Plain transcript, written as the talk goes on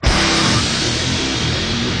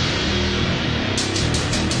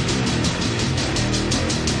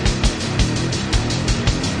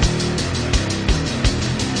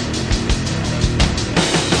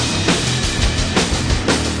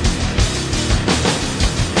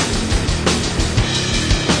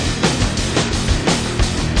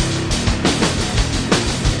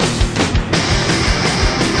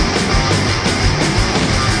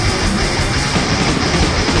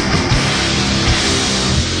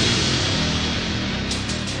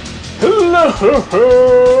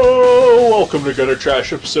Hello! Welcome to Gutter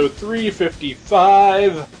Trash episode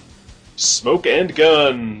 355, Smoke and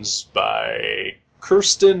Guns by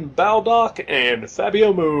Kirsten Baldock and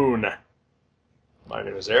Fabio Moon. My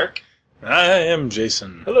name is Eric. I am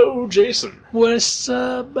Jason. Hello, Jason. What's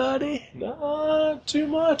up, buddy? Not too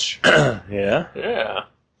much. Yeah? Yeah.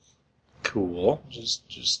 Cool.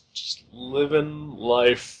 Just living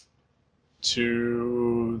life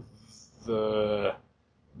to the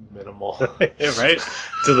minimal. Yeah, right?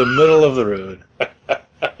 To the middle of the road.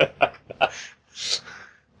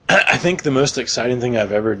 I think the most exciting thing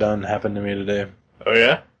I've ever done happened to me today. Oh,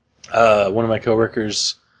 yeah? One of my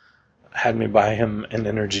coworkers had me buy him an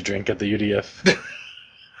energy drink at the UDF.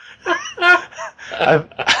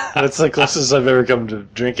 That's the closest I've ever come to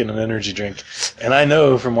drinking an energy drink. And I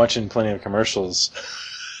know from watching plenty of commercials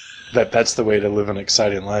that that's the way to live an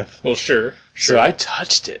exciting life. Well, sure. So I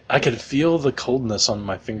touched it. I could feel the coldness on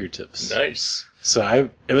my fingertips. Nice. So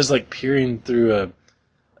it was like peering through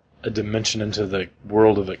a dimension into the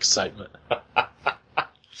world of excitement.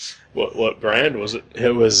 What brand was it?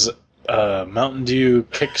 It was Mountain Dew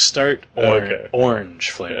Kickstart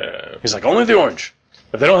orange flavor. Yeah. He's like, only the orange.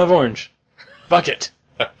 If they don't have orange, fuck it.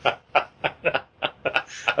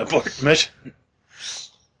 Abort mission.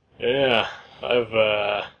 Yeah,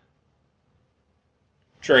 I've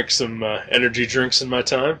drank some energy drinks in my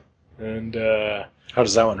time, and How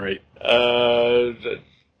does that one rate?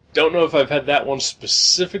 don't know if I've had that one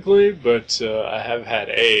specifically, but I have had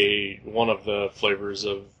one of the flavors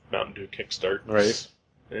of Mountain Dew Kickstart. Right.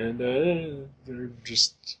 And they're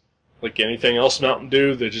just like anything else Mountain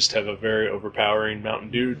Dew. They just have a very overpowering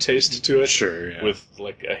Mountain Dew taste to it. Sure, yeah. With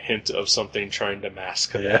like a hint of something trying to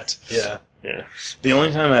mask Yeah. that. Yeah. Yeah. The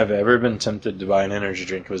only time I've ever been tempted to buy an energy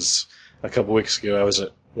drink was a couple weeks ago. I was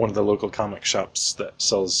at one of the local comic shops that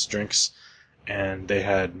sells drinks, and they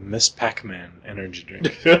had Miss Pac-Man energy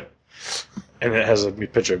drink. And it has a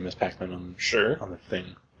picture of Miss Pac-Man on the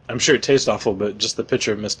thing. I'm sure it tastes awful, but just the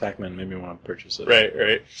picture of Miss Pac-Man made me want to purchase it.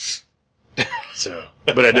 Right. So,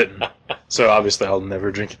 but I didn't. So obviously I'll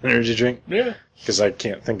never drink an energy drink. Yeah. Because I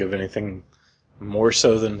can't think of anything more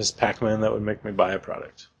so than Miss Pac-Man that would make me buy a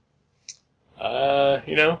product. I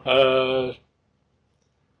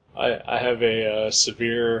have a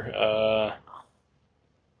severe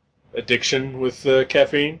addiction with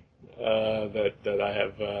caffeine that I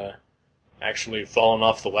have actually fallen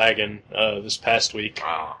off the wagon this past week.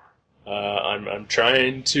 I'm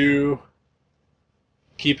trying to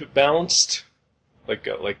keep it balanced. Like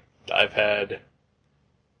I've had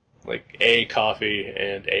like a coffee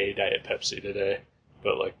and a Diet Pepsi today,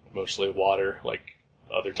 but like mostly water like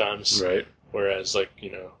other times. Right. Whereas, like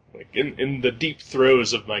in the deep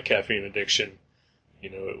throes of my caffeine addiction,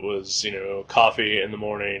 it was, coffee in the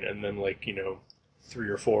morning and then, 3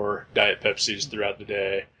 or 4 Diet Pepsis throughout the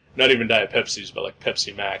day. Not even Diet Pepsis, but,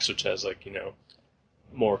 Pepsi Max, which has,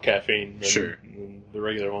 more caffeine than the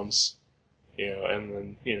regular ones.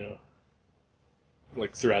 And then,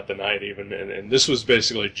 throughout the night even. And this was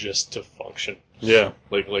basically just to function. Yeah.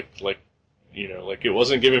 It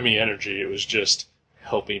wasn't giving me energy, it was just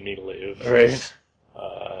helping me live. Right.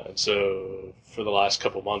 And so for the last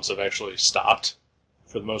couple months, I've actually stopped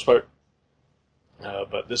for the most part.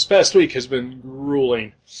 But this past week has been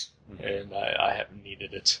grueling, and I haven't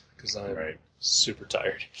needed it because I'm super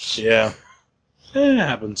tired. Yeah. It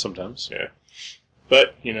happens sometimes. Yeah.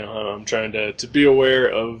 But, I'm trying to be aware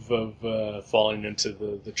of falling into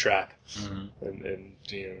the trap and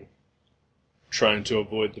trying to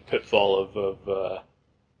avoid the pitfall of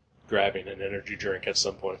grabbing an energy drink at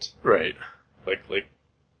some point. Right. Like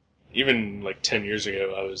even 10 years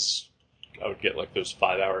ago, I would get those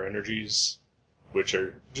 5-hour energies, which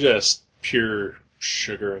are just pure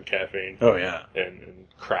sugar and caffeine. Oh yeah. And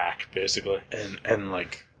crack, basically. And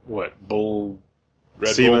what, bull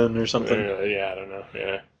Red semen Bull? or something? Yeah, I don't know.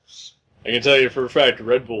 Yeah. I can tell you for a fact,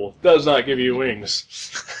 Red Bull does not give you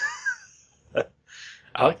wings.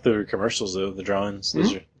 I like the commercials though, the drawings.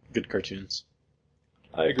 Those are good cartoons.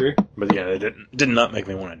 I agree. But yeah, they did not make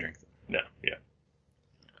me want to drink them. No, yeah.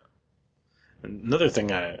 Another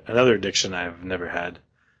addiction I've never had,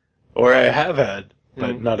 or I have had,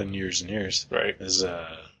 but not in years and years, Right. is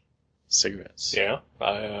cigarettes. Yeah,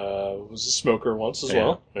 I was a smoker once as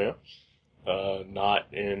well. Yeah. Not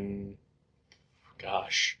in,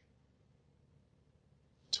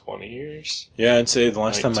 20 years? Yeah, I'd say the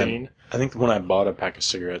last 19. time I think when I bought a pack of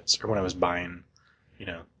cigarettes, or when I was buying,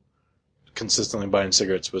 consistently buying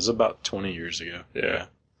cigarettes was about 20 years ago. Yeah.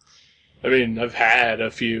 I mean, I've had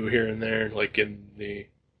a few here and there, in the,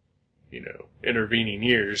 intervening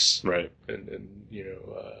years. Right. And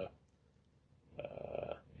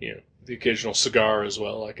the occasional cigar as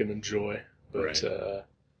well I can enjoy. But, Right.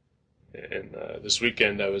 and this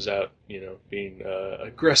weekend I was out, being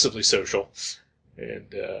aggressively social,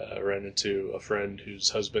 and I ran into a friend whose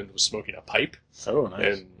husband was smoking a pipe, Oh,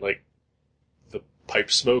 nice. and like the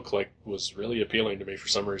pipe smoke was really appealing to me for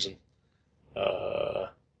some reason.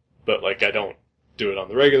 But like I don't do it on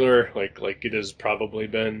the regular. Like it has probably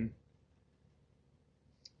been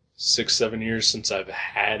 6-7 years since I've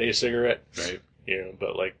had a cigarette. Right.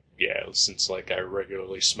 But like yeah, since like I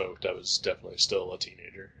regularly smoked, I was definitely still a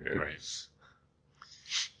teenager. Right.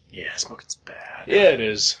 Yeah, smoking's bad. Yeah, it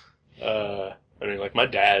is. I mean, like my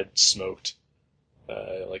dad smoked.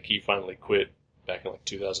 Like he finally quit back in like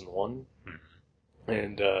 2001,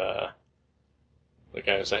 and like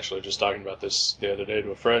I was actually just talking about this the other day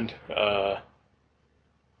to a friend.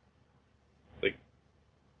 Like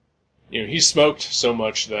he smoked so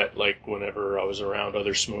much that like whenever I was around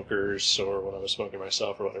other smokers or when I was smoking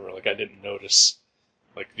myself or whatever, like I didn't notice.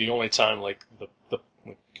 Like the only time like the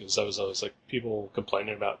because I was always like people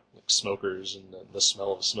complaining about like smokers and the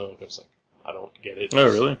smell of smoke. I was like, I don't get it. Oh,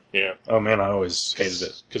 really? Yeah. Oh, man, I always hated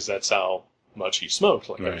it. Because that's how much he smoked.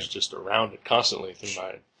 Like I was Right. just around it constantly through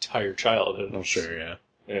my entire childhood. Oh, sure, yeah.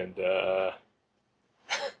 And the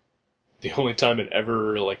only time it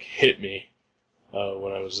ever like hit me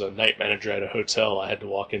when I was a night manager at a hotel, I had to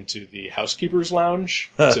walk into the housekeeper's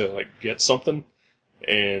lounge to like get something,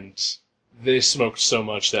 and they smoked so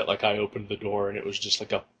much that like I opened the door and it was just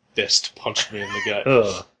like a fist punched me in the gut.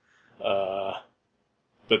 Ugh.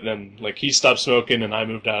 But then like he stopped smoking and I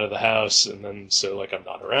moved out of the house, and then so like I'm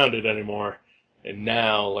not around it anymore. And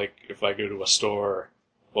now like if I go to a store,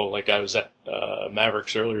 well, like I was at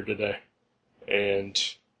Mavericks earlier today, and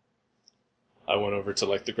I went over to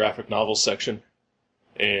like the graphic novel section,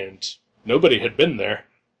 and nobody had been there,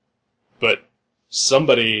 but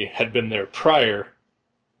somebody had been there prior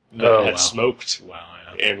that had wow. smoked, Wow,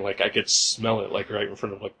 yeah. and like I could smell it like right in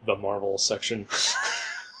front of like the Marvel section.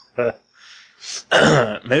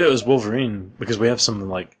 Maybe it was Wolverine, because we have some,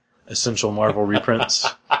 like, essential Marvel reprints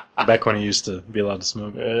back when he used to be allowed to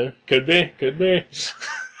smoke. Could be.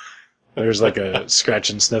 There's, like, a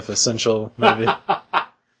scratch and sniff essential, maybe.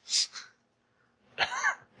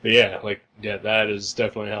 But yeah, that is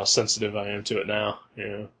definitely how sensitive I am to it now.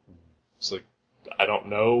 It's like I don't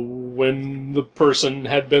know when the person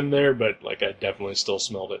had been there, but like I definitely still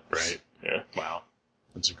smelled it. Right. Yeah. Wow.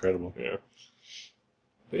 That's incredible. Yeah.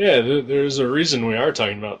 But yeah, there's a reason we are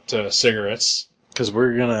talking about cigarettes. Because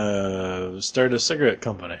we're gonna start a cigarette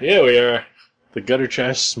company. Yeah, we are. The Gutter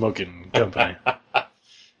Trash Smoking Company.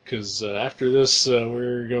 Because after this,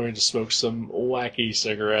 we're going to smoke some wacky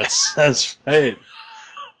cigarettes. That's right.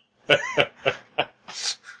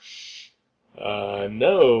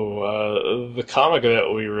 No, the comic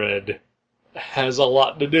that we read has a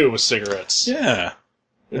lot to do with cigarettes. Yeah.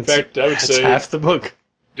 In fact, I would It's say half the book.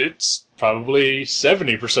 it's probably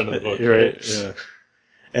 70% of the book. Right, yeah.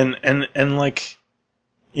 And like,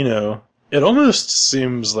 it almost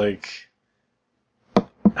seems like,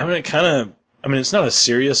 it's not a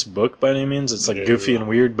serious book by any means. It's like No. goofy and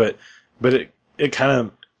weird, but it kind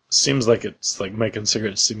of seems like it's like making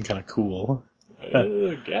cigarettes seem kind of cool.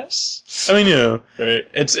 I guess. I mean, Right?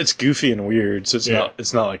 it's goofy and weird, so Yeah.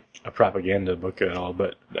 it's not like a propaganda book at all,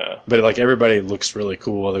 but No. like everybody looks really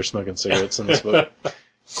cool while they're smoking cigarettes in this book.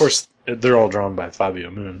 Of course, they're all drawn by Fabio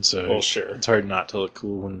Moon, so Well, sure. it's hard not to look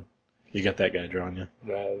cool when you got that guy drawing you.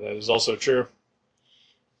 That is also true.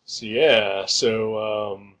 So yeah,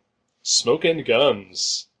 Smoking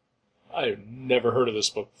Guns. I've never heard of this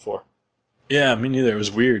book before. Yeah, me neither. It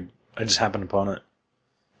was weird. I just happened upon it.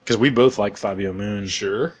 Because we both like Fabio Moon,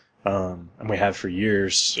 Sure. and we have for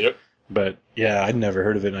years. Yep. But yeah, I'd never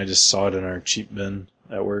heard of it, and I just saw it in our cheap bin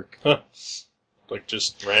at work. Huh. Like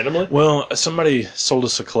just randomly? Well, somebody sold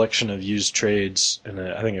us a collection of used trades, and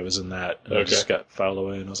I think it was in that, and it just got filed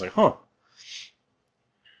away, and I was like, huh.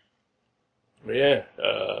 But yeah.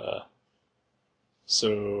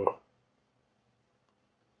 So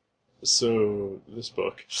this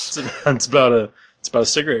book. It's about a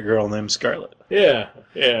cigarette girl named Scarlett.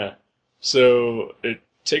 Yeah. So it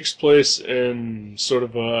takes place in sort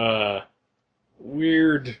of a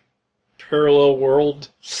weird parallel world.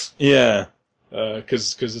 Yeah.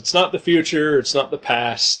 Because it's not the future, it's not the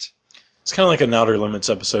past. It's kind of like an Outer Limits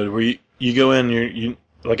episode where you go in, you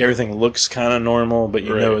like everything looks kind of normal, but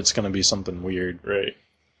you know it's going to be something weird. Right.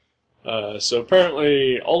 So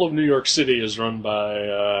apparently all of New York City is run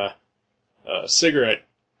by cigarette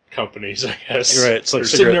companies, I guess. Right, it's like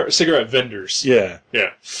Or cigarette vendors. Yeah.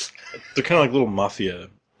 Yeah. They're kind of like little mafia.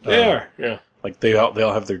 They are, yeah. Like they all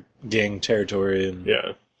have their gang territory, and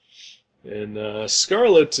Yeah. And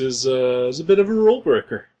Scarlet is a bit of a rule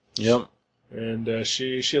breaker. Yep. And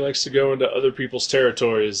she likes to go into other people's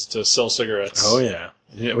territories to sell cigarettes. Oh, yeah.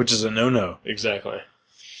 Which is a no-no. Exactly.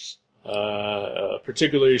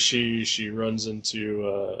 Particularly, she runs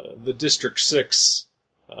into the District 6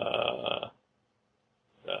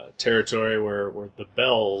 territory where the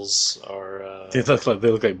Bells are. They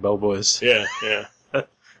look like bellboys. Yeah, yeah.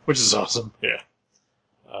 Which is awesome. Yeah.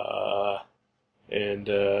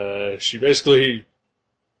 And she basically,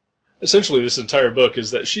 essentially this entire book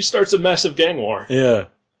is that she starts a massive gang war. Yeah.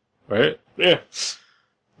 Right? Yeah.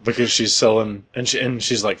 Because she's selling, and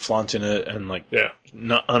she's like flaunting it, and like Yeah.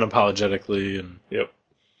 not unapologetically, and Yep.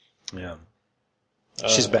 yeah,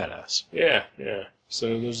 she's badass. Yeah, yeah.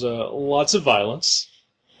 So there's lots of violence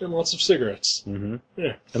and lots of cigarettes. Mm-hmm.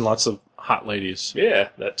 Yeah. And lots of hot ladies. Yeah,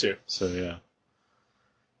 that too. So yeah.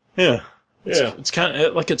 Yeah. Yeah. It's kind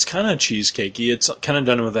of cheesecakey. It's kind of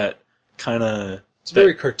done with that kind of. It's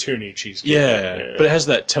very cartoony cheesecake. Yeah, but it has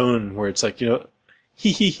that tone where it's like,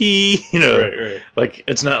 hee hee hee, Right. like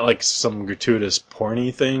it's not like some gratuitous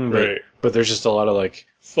porny thing, but Right. but there's just a lot of like,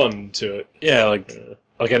 Fun to it. yeah, like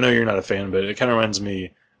I know you're not a fan, but it kind of reminds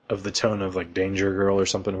me of the tone of like Danger Girl or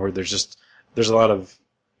something, where there's a lot of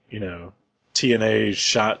TNA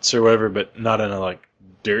shots or whatever, but not in a like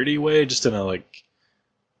dirty way, just in a like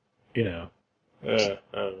I don't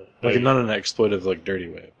know. like not in an exploitive like dirty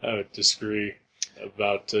way. I would disagree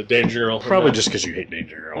about Danger Girl. Probably just because you hate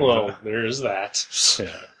Danger Girl. Well, there is that.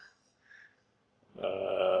 yeah.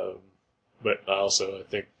 But also, I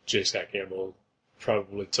think J. Scott Campbell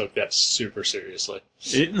probably took that super seriously.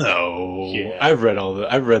 No, Yeah. I've read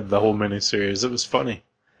the whole miniseries. It was funny.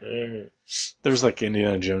 Uh, There was like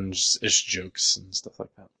Indiana Jones-ish jokes and stuff like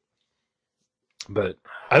that. But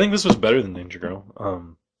I think this was better than Danger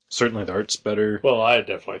Girl. Certainly the art's better. Well, I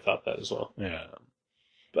definitely thought that as well. Yeah.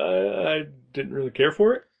 But I didn't really care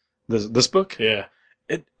for it. This book? Yeah.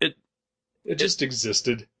 It It just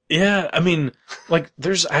existed. yeah, I mean, like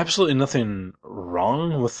there's absolutely nothing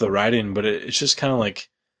wrong with the writing, but it's just kind of like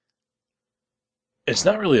it's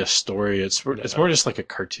not really a story. It's more just like a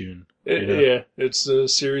cartoon. Yeah, it's a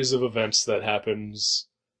series of events that happens,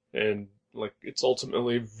 and like it's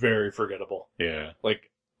ultimately very forgettable. Yeah. Like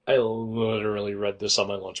I literally read this on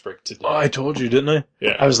my lunch break today. Oh, I told you, didn't I?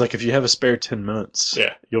 Yeah. I was like, if you have a spare 10 minutes,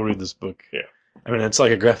 Yeah. you'll read this book. Yeah. I mean, it's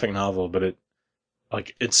like a graphic novel, but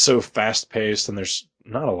it's so fast paced, and there's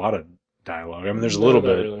not a lot of dialogue. I mean, there's a little Not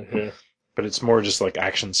bit, really, yeah. but it's more just like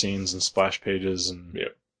action scenes and splash pages and Yeah.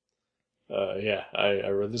 I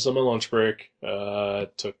read this on my lunch break.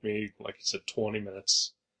 It took me, like I said, 20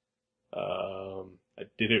 minutes. I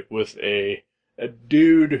did it with a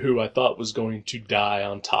dude who I thought was going to die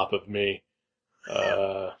on top of me,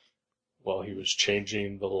 while he was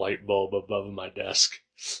changing the light bulb above my desk.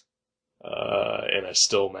 And I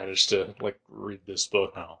still managed to, like, read this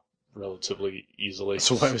book relatively easily.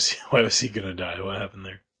 So why was he gonna die? What happened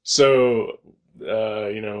there? So, I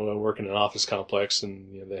work in an office complex,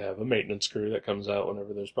 and they have a maintenance crew that comes out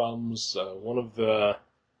whenever there's problems. One of the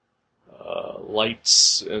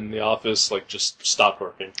lights in the office just stopped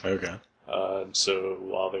working. Okay. And so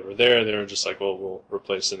while they were there, they were just like, well, we'll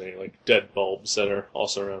replace any dead bulbs that are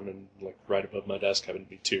also around, and right above my desk happened to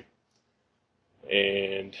be two.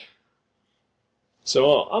 And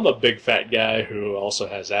so I'm a big fat guy who also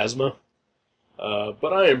has asthma.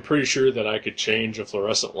 But I am pretty sure that I could change a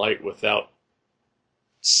fluorescent light without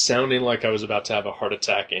sounding like I was about to have a heart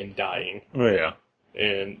attack and dying. Oh yeah.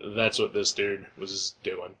 And that's what this dude was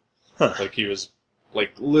doing. Huh. He was,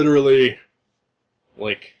 literally,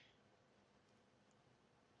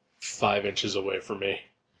 5 inches away from me.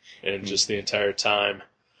 And just the entire time.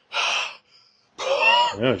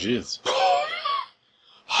 Oh jeez.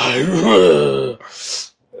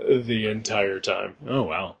 The entire time. Oh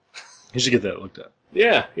wow. He should get that looked at.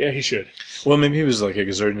 Yeah, he should. Well, maybe he was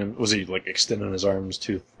exerting. Was he extending his arms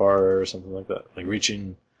too far or something like that?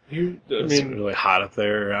 Reaching. It's really hot up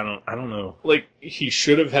there. I don't know. He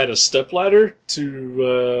should have had a stepladder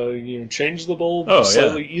to change the bulb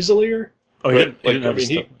slightly easier. Oh,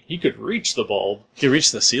 he could reach the bulb. He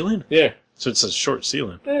reached the ceiling. Yeah. So it's a short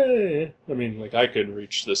ceiling. Yeah. I could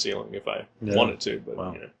reach the ceiling if I wanted to, but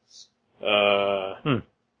wow.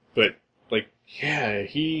 But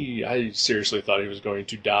I seriously thought he was going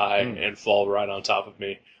to die and fall right on top of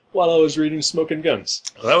me while I was reading Smoking Guns.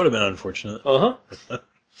 Well, that would have been unfortunate. Uh-huh.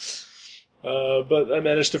 But I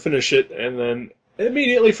managed to finish it and then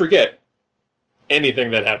immediately forget anything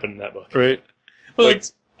that happened in that book. Right. Well,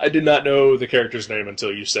 I did not know the character's name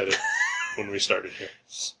until you said it when we started here.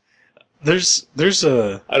 there's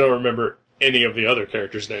a. I don't remember any of the other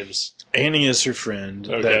characters' names Annie is her friend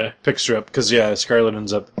Okay. that picks her up because Scarlet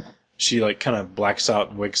ends up, she like kind of blacks out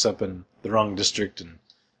and wakes up in the wrong district, and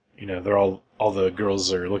they're all the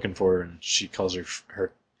girls are looking for her, and she calls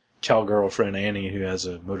her cowgirl friend Annie, who has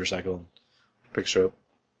a motorcycle, and picks her up.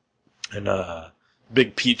 And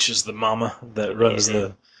Big Peach is the mama that runs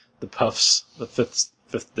the Puffs, the fifth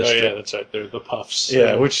district. Oh yeah, that's right. They're the Puffs.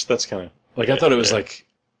 Yeah, which that's kind of like I thought it was yeah. like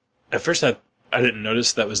at first I didn't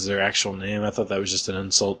notice that was their actual name. I thought that was just an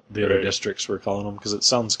insult the other Right. districts were calling them because it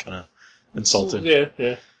sounds kind of insulting.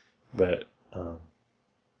 Yeah. But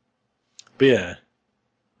yeah,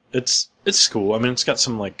 it's cool. I mean, it's got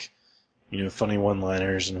some like funny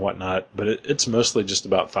one-liners and whatnot, but it's mostly just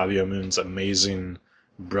about Fabio Moon's amazing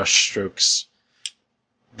brush strokes.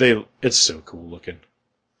 It's so cool looking.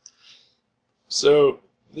 So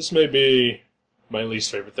this may be my least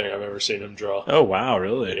favorite thing I've ever seen him draw. Oh wow,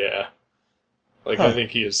 really? Yeah. Like, Huh. I think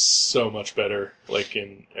he is so much better, like,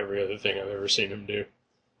 in every other thing I've ever seen him do.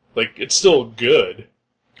 Like, it's still good,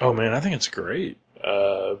 Oh man, I think it's great.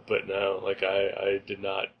 but no, like, I did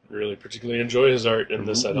not really particularly enjoy his art in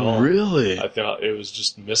this at all. Really? I thought it was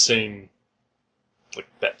just missing, like,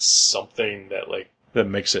 that something that, like, That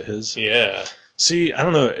makes it his. yeah. See, I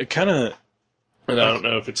don't know. It kind of. And I don't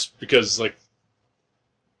know if it's because, like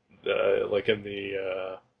in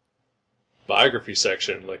the biography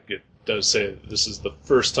section, like, it does say that this is the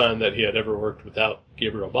first time that he had ever worked without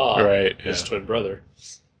Gabriel Ba, Right, his yeah. twin brother.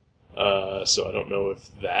 So I don't know if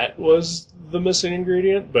that was the missing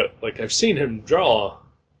ingredient, but, like, I've seen him draw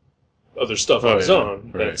other stuff on his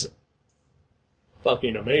own. right. That's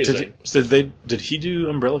fucking amazing. Did he do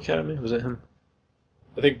Umbrella Academy? Was it him?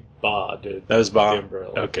 I think Ba did. That was the Bob.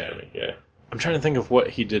 Umbrella Okay. Academy, yeah. I'm trying to think of what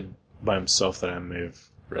he did by himself that I may have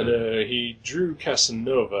read. And he drew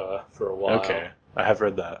Casanova for a while. Okay, I have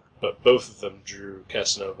read that. But both of them drew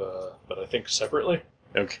Casanova, but I think separately.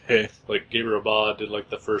 Okay. Like, Gabriel Ba did, like,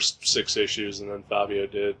 the first 6 issues, and then Fabio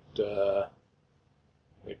did,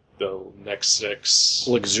 like, the next 6.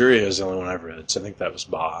 Luxuria is the only one I've read, so I think that was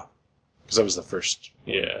Ba. Because that was the first.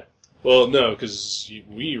 Yeah. Well, no, because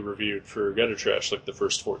we reviewed for Gutter Trash, like, the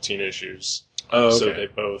first 14 issues. Oh, okay. So they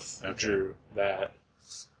both Okay. drew that.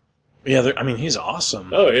 Yeah, I mean, he's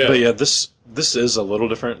awesome. Oh, yeah. But yeah, this is a little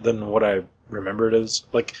different than what I remember it as.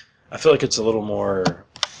 Like, I feel like it's a little more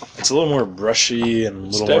brushy and a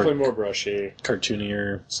It's little definitely more more brushy.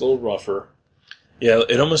 cartoonier. It's a little rougher. Yeah,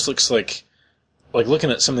 it almost looks like looking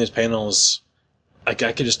at some of these panels, like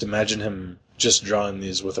I could just imagine him just drawing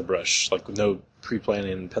these with a brush, like with no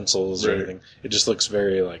pre-planning pencils or Right. anything. It just looks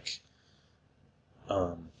very like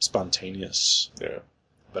spontaneous. Yeah.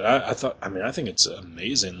 But I think it's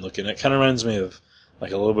amazing looking. It kind of reminds me of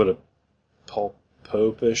like a little bit of Paul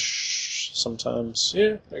Pope-ish sometimes.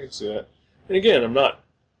 Yeah, I can see that. And again, I'm not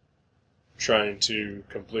trying to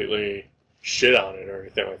completely shit on it or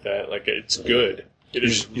anything like that. Like, it's good. It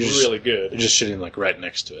is You're just- really good. You're just shitting like right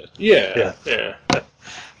next to it. Yeah.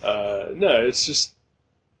 No, it's just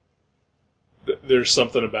there's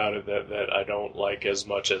something about it that I don't like as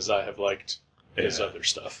much as I have liked his Yeah. other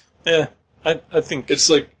stuff. Yeah, I think It's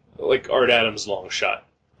like Art Adams' Long Shot.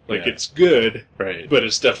 Like, Yeah. it's good, right. but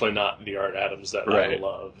it's definitely not the Art Adams that I Right.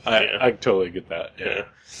 love. I totally get that. Yeah. Yeah.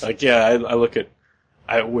 Like, I look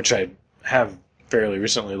at, which I have fairly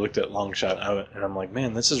recently looked at Long Shot, and I'm like,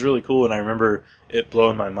 man, this is really cool. And I remember it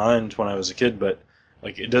blowing my mind when I was a kid, but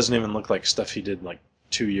like, it doesn't even look like stuff he did like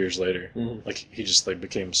 2 years later. Mhm. Like, he just like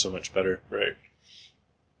became so much better. Right.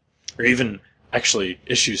 Or even actually,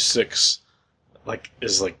 issue 6, like,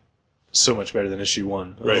 is like so much better than issue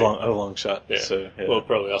 1 of, Right. of Long Shot. Yeah. So, yeah. Well, it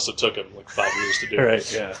probably also took him like 5 years to do.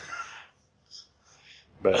 right, yeah.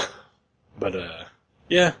 But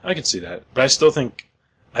yeah, I can see that. But I still think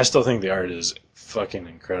the art is fucking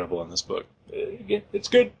incredible in this book. Again, it's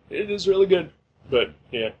good. It is really good. But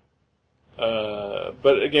yeah.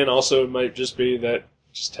 But again, also it might just be that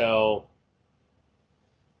just how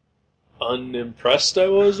unimpressed I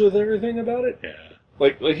was with everything about it. Yeah.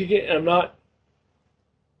 Like again, I'm not.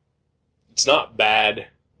 It's not bad,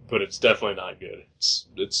 but it's definitely not good.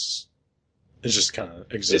 It just kind of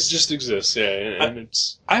It exists. just exists, yeah, and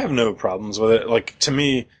it's I have no problems with it. Like, to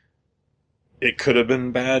me, it could have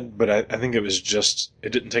been bad, but I think it was just,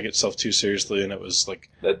 it didn't take itself too seriously, and it was like,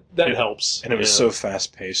 that It- helps. and it was yeah. so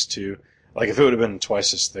fast paced too. Like, if it would have been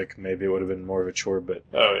twice as thick, maybe it would have been more of a chore, but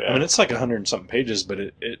Oh yeah, I mean, it's like 100 and something pages, but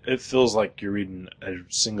it feels like you're reading a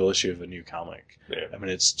single issue of a new comic. yeah. I mean,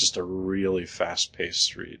 it's just a really fast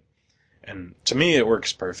paced read. And to me, it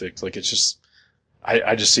works perfect. Like, it's just,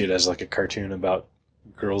 I just see it as like a cartoon about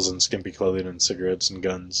girls in skimpy clothing and cigarettes and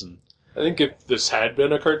guns. And I think if this had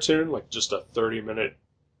been a cartoon, like just a 30-minute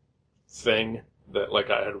thing, that like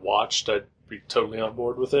I had watched, I'd be totally on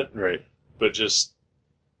board with it. Right. But just,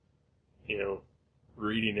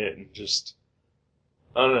 reading it and just,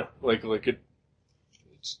 I don't know, like it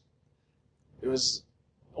was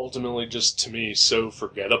ultimately just to me so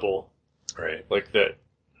forgettable. Right. Like that,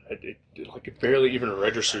 it barely even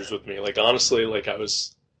registers with me. Like honestly, like I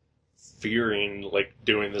was fearing like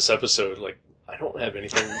doing this episode, like I don't have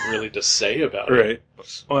anything really to say about it. Right.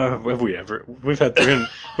 Well, have we ever? We've had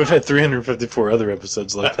 354 other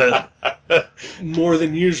episodes like that. More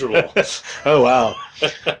than usual. Oh wow.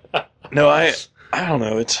 No, I don't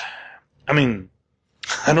know. I mean,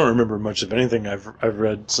 I don't remember much of anything I've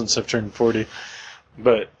read since I've turned 40,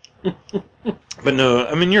 but no,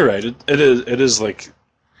 I mean you're right. It is like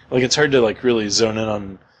it's hard to like really zone in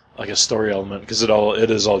on like a story element because it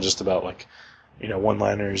is all just about like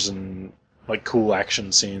one-liners and like cool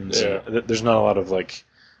action scenes. Yeah. And there's not a lot of like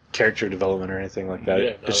character development or anything like that.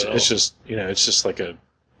 Yeah, It's just it's just like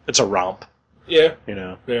it's a romp. Yeah.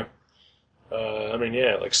 Yeah. I mean,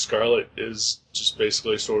 yeah, like Scarlet is just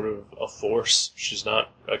basically sort of a force. She's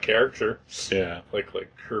not a character. Yeah. Like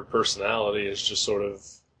her personality is just sort of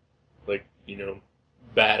like,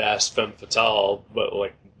 badass femme fatale, but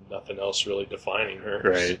like nothing else really defining her.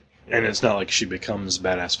 Right. And it's not like she becomes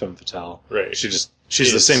badass femme fatale. Right. She's She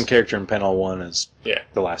the is. same character in panel 1 as Yeah.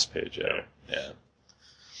 the last page. Yeah. Yeah.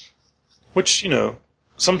 Which,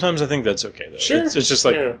 sometimes I think that's okay though. Sure. It's just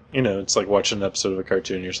like, Yeah. it's like watching an episode of a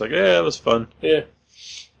cartoon. You're just like, yeah, it was fun. Yeah.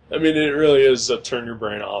 I mean, it really is a turn your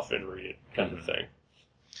brain off and read kind of thing.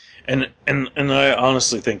 And I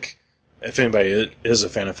honestly think if anybody is a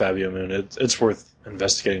fan of Fabio Moon, it's worth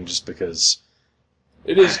investigating just because.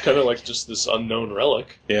 It is kind of like just this unknown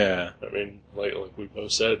relic. Yeah. I mean, like we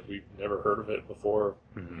both said, we've never heard of it before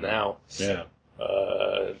now. Yeah.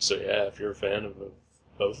 And so, yeah, if you're a fan of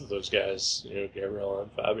both of those guys, Gabriel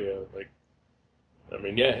and Fabio, I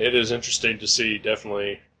mean, yeah, it is interesting to see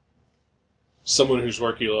definitely someone whose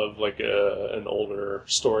work you love, like an older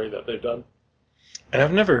story that they've done. And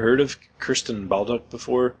I've never heard of Kirsten Baldock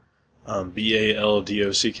before. Baldock,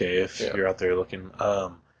 if you're out there looking.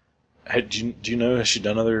 Do you know, has she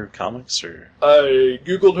done other comics? Or I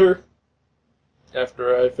Googled her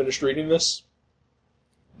after I finished reading this.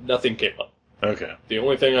 Nothing came up. Okay. The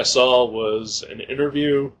only thing I saw was an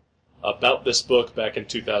interview about this book back in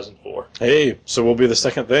 2004. Hey, so we'll be the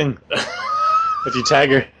second thing. If you tag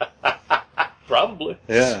her. Probably.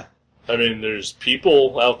 Yeah. I mean, there's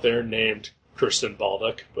people out there named Kirsten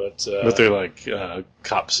Baldock, but they're like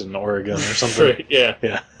cops in Oregon or something. right, yeah.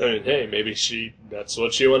 Yeah. I mean, hey, maybe that's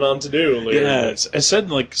what she went on to do later. Yeah, it said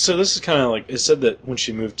so this is kind of like, it said that when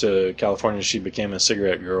she moved to California, she became a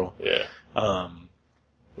cigarette girl. Yeah. Um,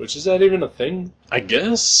 Which, is that even a thing? I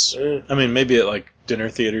guess. Eh. I mean, maybe at like dinner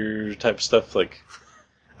theater type stuff, like,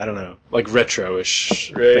 I don't know, like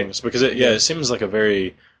retro-ish Right. things. Because it seems like a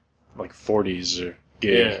very, like, 40s or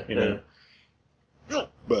gig, Yeah,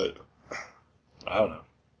 But, I don't know.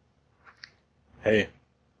 Hey,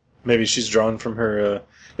 maybe she's drawn from her,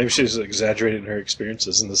 maybe she's exaggerated her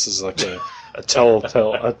experiences, and this is like a tell-all.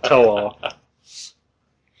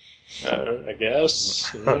 I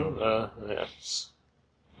guess. Yeah.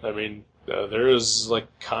 I mean, there is like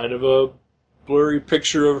kind of a blurry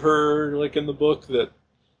picture of her, like in the book, that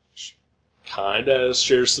kind of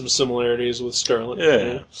shares some similarities with Scarlet.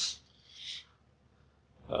 Yeah.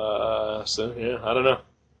 So yeah, I don't know.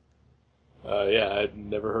 Yeah, I'd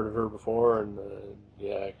never heard of her before, and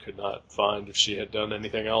I could not find if she had done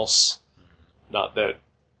anything else. Not that,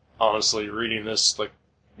 honestly, reading this like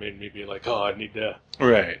made me be like, oh, I need to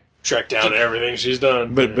Right. track down everything she's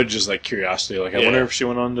done. But just like curiosity, like I wonder if she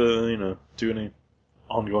went on to do any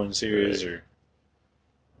ongoing series or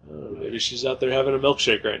maybe she's out there having a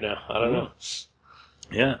milkshake right now. I don't know.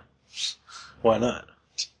 Yeah, why not?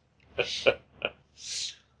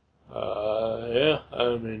 Yeah,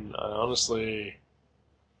 I mean, I honestly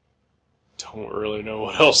don't really know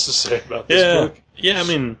what else to say about this book. Yeah, I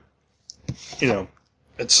mean,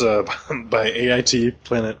 it's by AIT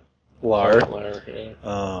Planet Lar.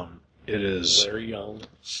 Yeah. It is Very young.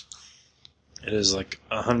 It is like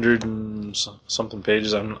 100 and something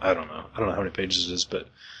pages. I don't know. I don't know how many pages it is, but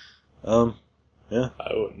yeah.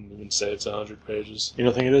 I wouldn't even say it's 100 pages. You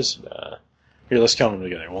don't think it is? Nah. Here, let's count them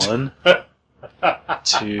together. 1,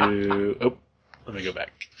 2. Oh, let me go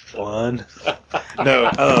back. 1.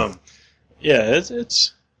 No. Yeah.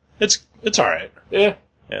 It's all right. Yeah.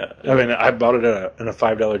 Yeah. I mean, I bought it in a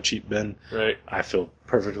 $5 cheap bin. Right. I feel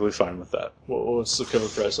perfectly fine with that. What's the cover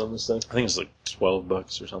price on this thing? I think it's like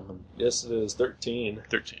 $12 or something. Yes, it is 13.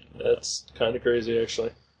 13. That's kind of crazy,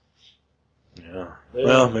 actually. Yeah. Yeah.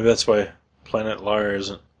 Well, maybe that's why Planet Lair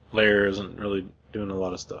isn't really doing a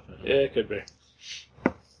lot of stuff. Yeah, it could be.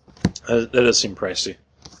 That does seem pricey.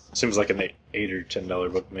 Seems like an $8 or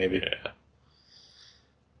 $10 book, maybe.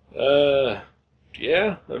 Yeah.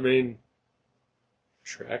 Yeah. I mean,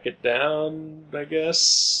 track it down, I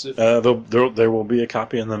guess. If... there will be a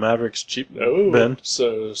copy in the Mavericks cheap bin.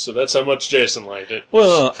 So that's how much Jason liked it.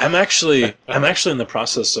 Well, I'm actually in the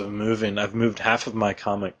process of moving. I've moved half of my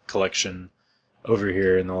comic collection over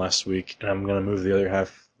here in the last week, and I'm going to move the other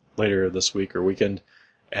half later this week or weekend,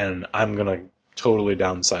 and I'm going to totally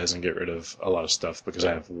downsize and get rid of a lot of stuff because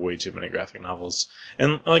I have way too many graphic novels.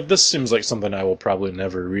 And like this seems like something I will probably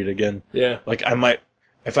never read again. Yeah. Like I might,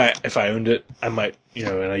 if I owned it, I might, in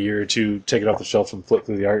a year or two, take it off the shelf and flip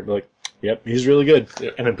through the art and be like, yep, he's really good.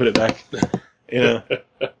 Yep. And then put it back.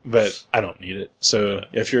 But I don't need it. So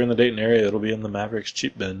if you're in the Dayton area, it'll be in the Mavericks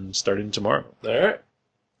cheap bin starting tomorrow. All right.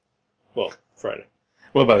 Well, Friday.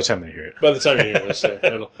 Well, by the time they hear it. By the time you hear this,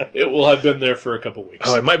 it will have been there for a couple weeks.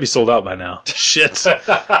 Oh, it might be sold out by now. Shit.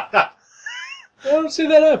 I don't see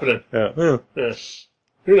that happening. Yeah. Who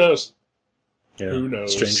knows? Yeah. Who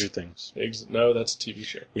knows? Stranger Things. No, that's a TV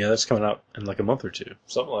show. Yeah, that's coming out in like a month or two.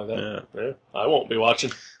 Something like that. Yeah. I won't be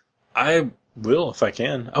watching. I will if I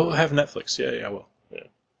can. I will have Netflix. Yeah, I will. Yeah.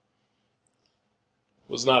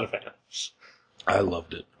 Was not a fan. I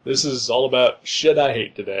loved it. This is all about shit I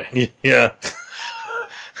hate today. Yeah.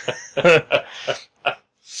 Yeah.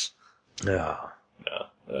 No.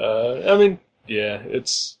 I mean, yeah,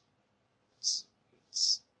 it's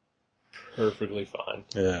perfectly fine.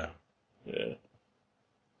 Yeah. Yeah.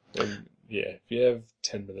 And yeah, if you have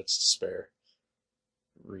 10 minutes to spare,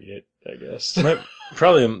 read it, I guess.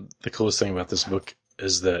 Probably the coolest thing about this book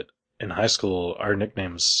is that in high school, our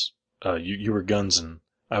nicknames, you were Guns and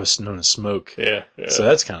I was known as Smoke. Yeah. So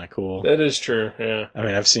that's kind of cool. That is true, yeah. I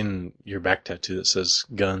mean, I've seen your back tattoo that says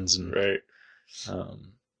Guns and... Right.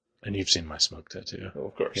 And you've seen my Smoke tattoo. Oh,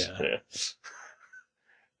 of course, yeah.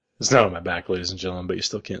 It's not on my back, ladies and gentlemen, but you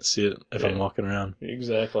still can't see it if I'm walking around.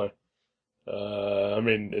 Exactly. I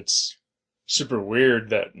mean, it's super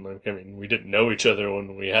weird that, we didn't know each other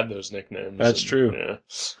when we had those nicknames. That's true. Yeah.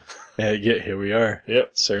 Yeah, here we are.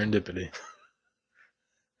 Yep. Serendipity.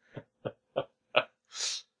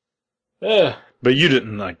 Yeah. But you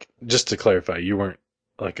didn't, just to clarify, you weren't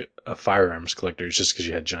a firearms collector just because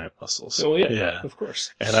you had giant muscles. Oh, yeah. Of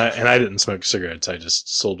course. And I didn't smoke cigarettes. I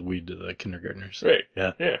just sold weed to the kindergartners. Right.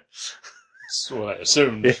 Yeah. That's what I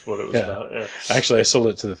assumed what it was about. Yeah. Actually, I sold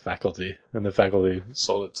it to the faculty, and the faculty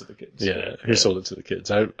sold it to the kids. Yeah, who sold it to the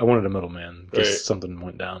kids. I wanted a middleman in case something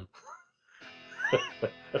went down.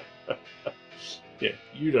 Yeah,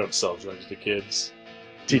 you don't sell drugs to kids.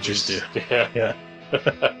 Teachers do. Yeah.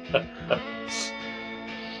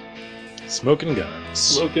 Smoking guns.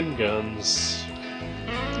 Smoking guns.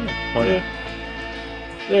 Yeah.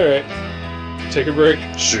 Alright. Take a break?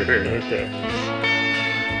 Sure. Okay.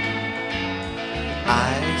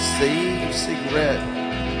 I save cigarette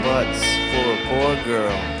butts for a poor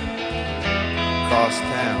girl across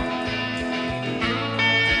town.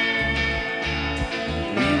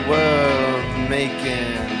 We were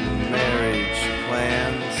making marriage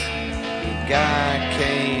plans. The guy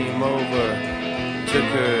came over, took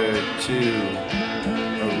her to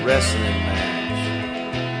a wrestling match.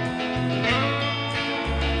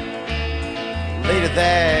 Later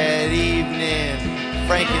that evening,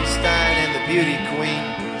 Frankenstein and the Beauty Queen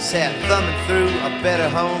sat thumbing through a Better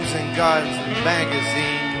Homes and Gardens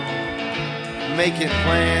magazine, making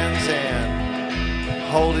plans and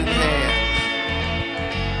holding hands.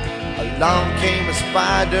 Along came a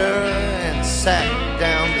spider and sat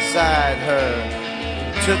down beside her,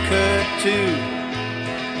 took her to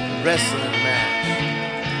wrestling match.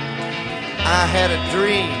 I had a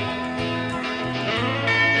dream.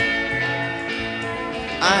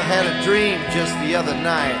 I had a dream just the other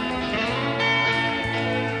night.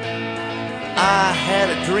 I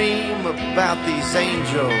had a dream about these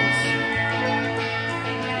angels.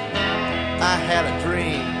 I had a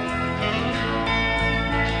dream.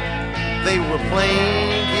 They were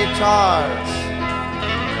playing guitars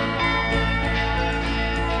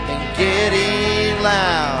and getting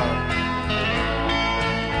loud.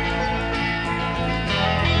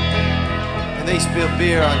 And they spilled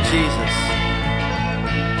beer on Jesus.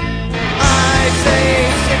 I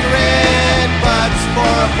say cigarette butts for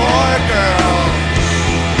a poor girl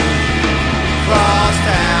across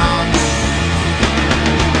town.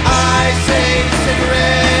 I say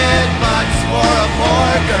cigarette butts for a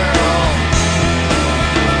poor girl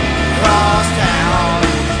across town.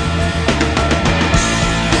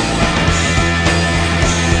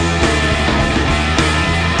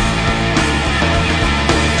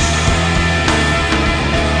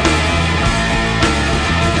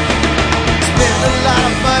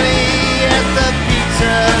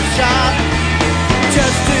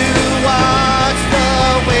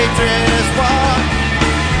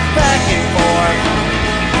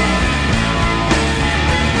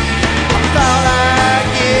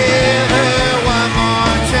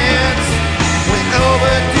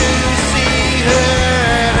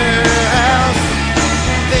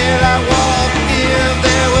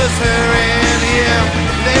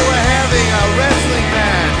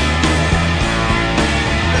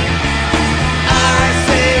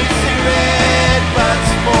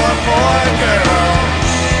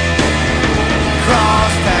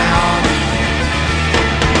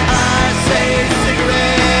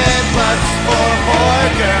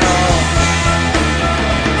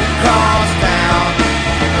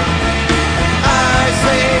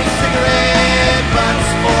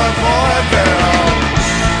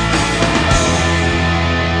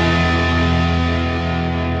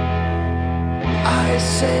 I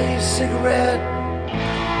save cigarette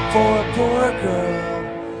for a poor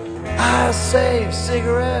girl. I save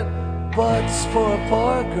cigarette butts for a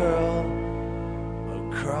poor girl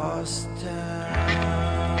across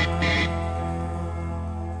town.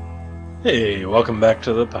 Hey, welcome back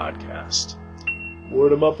to the podcast.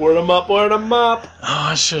 Word 'em up, word 'em up, word 'em up.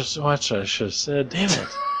 Oh, I should have said. Damn it.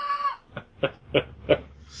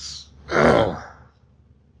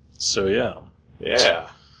 So, yeah. Yeah.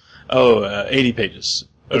 Oh, 80 pages.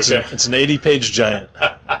 It's Okay. It's an 80-page giant.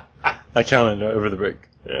 I counted over the break.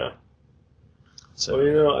 Yeah. So,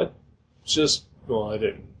 Well, I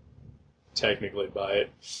didn't technically buy it,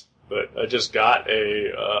 but I just got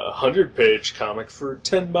a 100-page comic for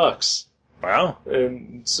 $10. wow.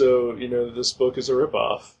 And so, this book is a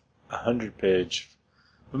ripoff. 100-page.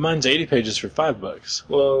 But mine's 80 pages for $5.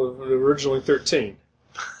 Well, originally 13.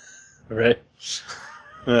 Right?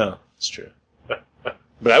 Yeah, it's true.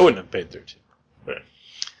 But I wouldn't have paid 13. Right.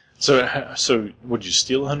 So would you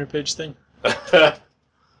steal a 100-page thing?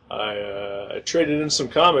 I traded in some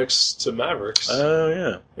comics to Mavericks, Oh,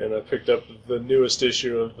 yeah. and I picked up the newest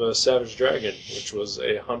issue of Savage Dragon, which was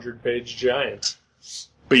a 100-page giant.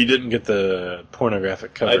 But you didn't get the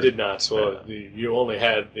pornographic cover. I did not. Well, you only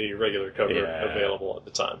had the regular cover Yeah. available at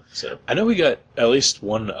the time. So I know we got at least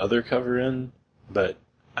one other cover in, but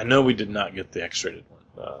I know we did not get the X-rated one.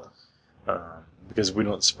 Because we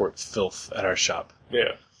don't support filth at our shop.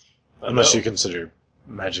 yeah, Unless you consider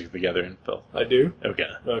Magic the Gathering filth. I do. Okay.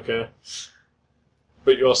 Okay,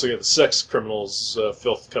 but you also get the Sex Criminals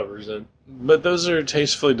filth covers in. But those are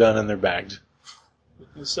tastefully done and they're bagged.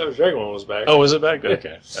 The Savage Dragon one was back. Oh, was it bagged?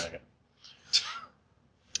 Okay. Okay.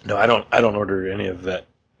 No, I don't order any of that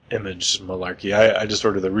Image malarkey. I just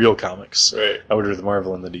order the real comics. Right, I order the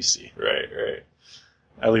Marvel and the DC. right.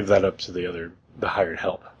 I leave that up to the hired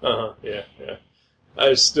help. Yeah.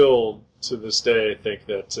 I still, to this day, think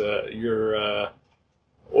that your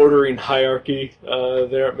ordering hierarchy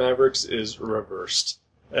there at Mavericks is reversed.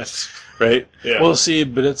 Right? Yeah. Well, see,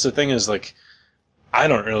 but it's the thing is, like, I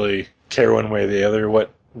don't really care one way or the other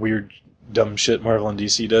what weird, dumb shit Marvel and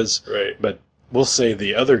DC does. Right. But we'll say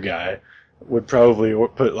the other guy would probably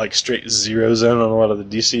put, like, straight zeros in on a lot of the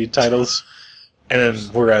DC titles. And then,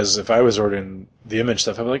 whereas if I was ordering the Image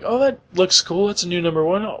stuff, I'd be like, oh, that looks cool. That's a new number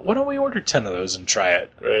one. Why don't we order 10 of those and try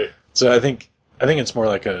it? Right. So I think it's more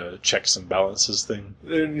like a checks and balances thing.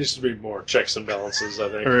 There needs to be more checks and balances, I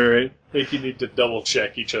think. Right. I think you need to double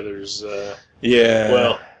check each other's. Yeah.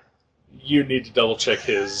 Well, you need to double check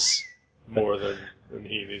his more than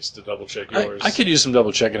he needs to double check yours. I could use some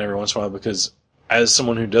double checking every once in a while because as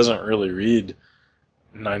someone who doesn't really read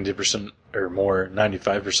 90% or more,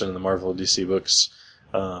 95% of the Marvel DC books,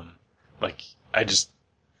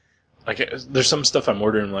 there's some stuff I'm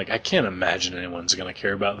ordering, like, I can't imagine anyone's going to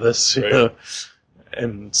care about this, you Right. know?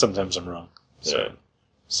 And sometimes I'm wrong. So, Yeah.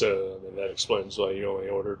 So then that explains why you only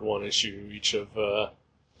ordered one issue each of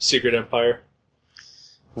Secret Empire.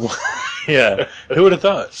 yeah. Who would have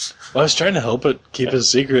thought? Well, I was trying to help it keep it a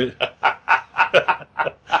secret.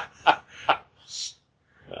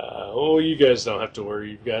 You guys don't have to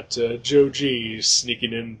worry. You've got Joe G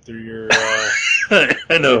sneaking in through your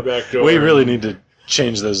I know. your back door. We really need to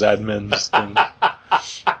change those admins.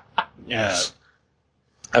 Yeah.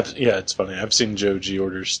 It's funny. I've seen Joe G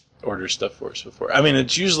order stuff for us before. I mean,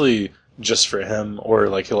 it's usually just for him, or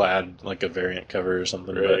like he'll add like a variant cover or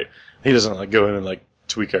something. Right. But he doesn't like go in and like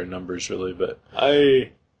tweak our numbers really. But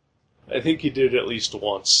I think he did at least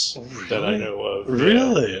once that I know of.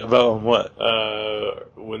 really, about what?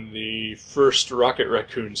 When the first Rocket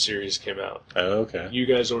Raccoon series came out, Oh, okay. you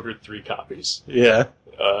guys ordered 3 copies. Yeah.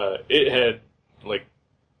 It had like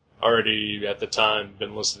already at the time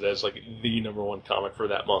been listed as like the number 1 comic for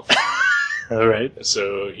that month. All right.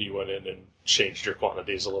 So he went in and changed your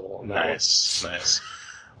quantities a little on that one. Nice.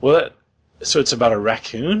 Well, so it's about a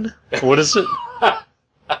raccoon? What is it?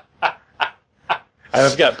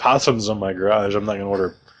 I've got possums on my garage. I'm not going to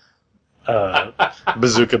order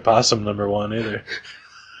Bazooka Possum number 1 either.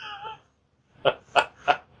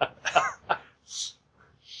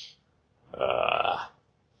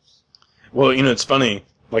 Well, it's funny.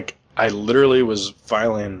 Like, I literally was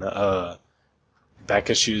filing back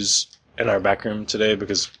issues in our back room today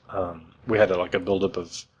because we had a buildup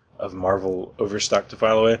of Marvel overstock to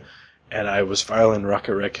file away. And I was filing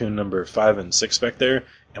Rocket Raccoon number 5 and 6 back there,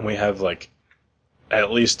 and we have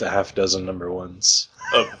at least a half dozen number 1s.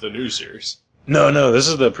 Of the new series. No, this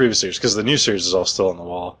is the previous series because the new series is all still on the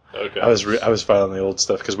wall. Okay. I was filing the old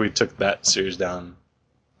stuff because we took that series down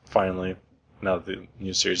finally. Now that the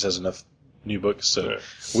new series has enough new books, so Right.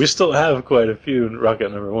 we still have quite a few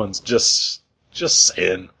Rocket number 1s. Just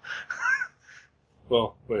saying.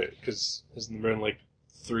 Well, wait, because hasn't there been like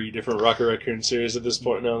 3 different Rocket Raccoon series at this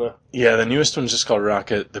point now, though? Yeah, the newest one's just called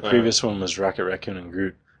Rocket. The Oh. previous one was Rocket Raccoon and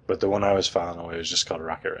Groot, but the one I was filing away was just called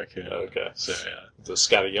Rocket Raccoon. Okay. So yeah, The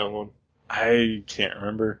Scotty Young one. I can't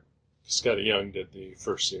remember. Scotty Young did the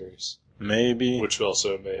first series, Maybe. which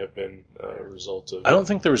also may have been a result of. I don't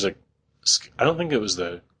think there was a. I don't think it was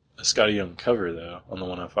a Scotty Young cover though on the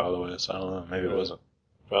one I filed away. So I don't know. Maybe it Yeah. wasn't.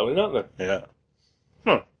 Probably not then. Yeah.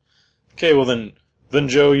 Huh. Okay. Well then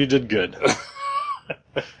Joe, you did good.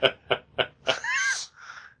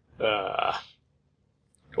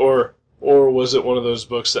 Or was it one of those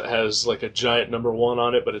books that has like a giant number 1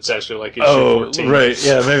 on it, but it's actually like issue Oh, 14? right.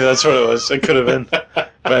 Yeah, maybe that's what it was. It could have been.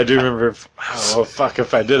 But I do remember. Oh, well, fuck.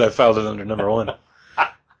 If I did, I filed it under number 1.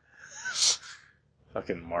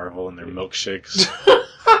 Fucking Marvel and their milkshakes.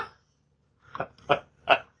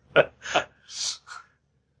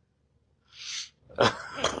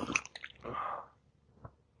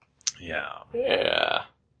 Yeah. Yeah.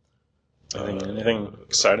 Anything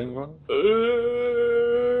exciting going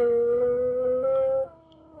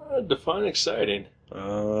Define exciting.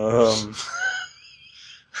 on?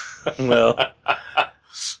 Well,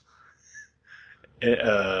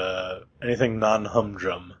 anything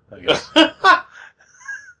non-humdrum, I guess.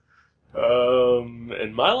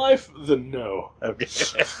 In my life, then no. Okay.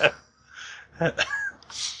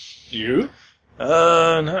 You?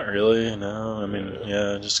 Not really, no. I mean,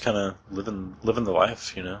 yeah, just kind of living the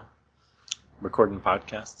life, you know. Recording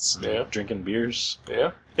podcasts, and Yeah. drinking beers.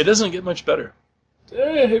 Yeah. It doesn't get much better.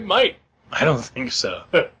 It might. I don't think so.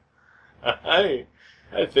 I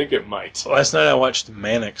think it might. Last night I watched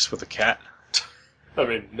Mannix with a cat. I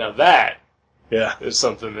mean, now that Yeah. is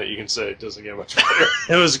something that you can say doesn't get much better.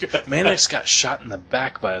 It was good. Mannix got shot in the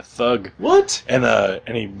back by a thug. What? And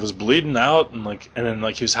he was bleeding out, and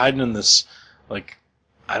then he was hiding in this, like,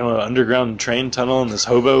 I don't know, underground train tunnel, and this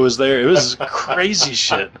hobo was there. It was crazy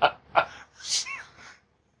shit.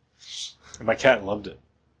 And my cat loved it.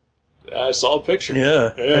 I saw a picture.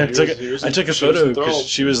 Yeah. Yeah, I took a she was photo enthralled. because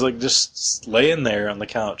she was like just laying there on the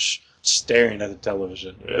couch, staring at the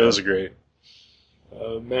television. Yeah. It was great.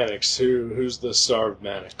 Mannix. Who's the star of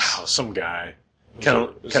Mannix? Oh, some guy. It's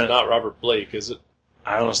Kinda- not Robert Blake, is it?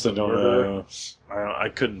 I honestly don't Murderer? know. I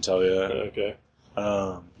couldn't tell you. Okay.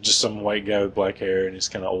 Just some white guy with black hair, and he's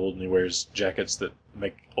kind of old, and he wears jackets that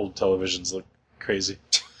make old televisions look crazy.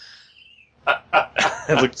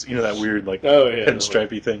 It looks, that weird, like, Oh yeah.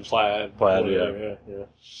 pinstripey thing. Plaid. Plaid, whatever, yeah.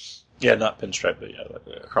 Yeah, not pinstripe, but yeah, like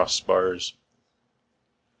Yeah. crossbars.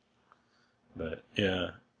 But, yeah.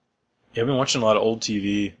 I've been watching a lot of old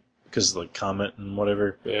TV, because, like, Comet and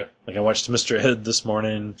whatever. Yeah. Like, I watched Mr. Ed this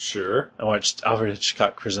morning. Sure. I watched Alfred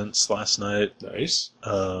Hitchcock Presents last night. Nice.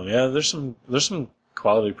 Yeah, there's some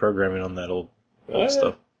quality programming on that old Oh, yeah.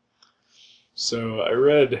 stuff. So I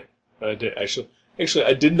read. I did actually.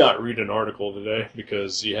 I did not read an article today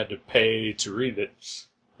because you had to pay to read it,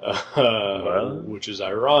 Well. which is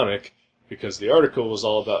ironic because the article was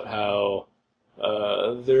all about how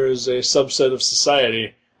there is a subset of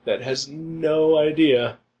society that has no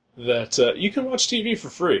idea that you can watch TV for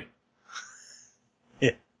free.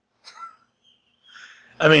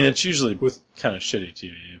 I mean, it's usually With- kind of shitty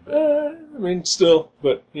TV, but I mean, still,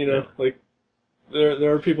 but Yeah. like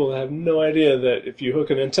there are people that have no idea that if you hook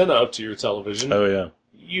an antenna up to your television, oh yeah,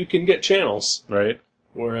 you can get channels. right?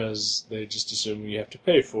 Whereas they just assume you have to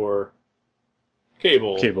pay for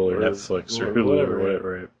cable Cable or Netflix or Hulu or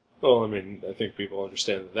whatever, right? Well, I mean, I think people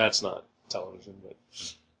understand that that's not television, but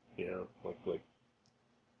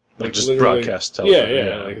Like just literally- broadcast television.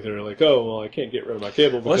 Yeah. Like they're like, oh, well, I can't get rid of my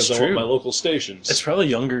cable Well, because that's I want true. my local stations. It's probably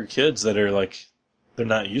younger kids that are like, they're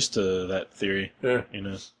not used to that theory, Yeah. you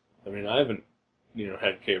know? I mean, I haven't,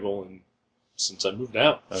 had cable since I moved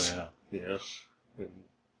out. Oh yeah. And,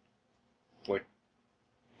 like,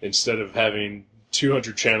 instead of having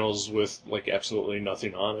 200 channels with like absolutely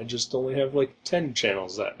nothing on, I just only have like 10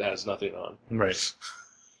 channels that has nothing on, Right.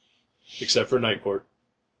 except for Night Court.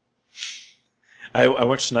 I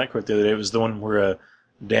watched Night Court the other day. It was the one where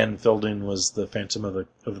Dan Fielding was the Phantom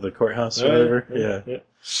of the courthouse or whatever. Yeah.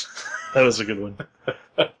 That was a good one.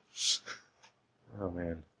 Oh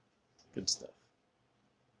man, good stuff.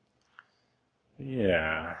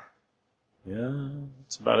 Yeah,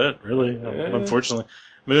 that's about it, really. Yeah. Unfortunately,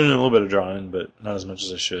 I've been doing a little bit of drawing, but not as much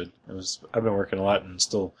as I should. I've been working a lot and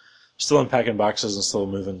still unpacking boxes and still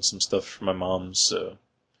moving some stuff for my mom. So,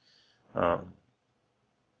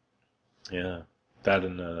 yeah, that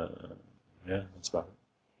and yeah, that's about it.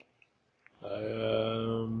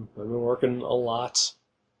 I've been working a lot,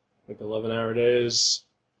 like 11-hour days.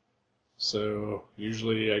 So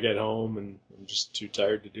usually I get home and I'm just too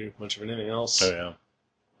tired to do much of anything else. Oh yeah.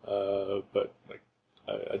 But like,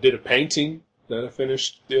 I did a painting that I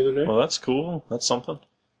finished the other day. Well, that's cool. That's something.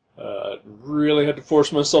 Really had to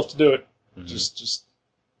force myself to do it. Mhm. Just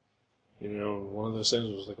one of those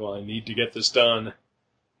things was like, well, I need to get this done,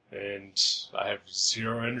 and I have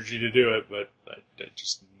zero energy to do it, but I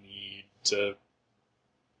just need to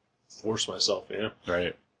force myself,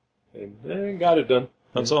 Right. and got it done.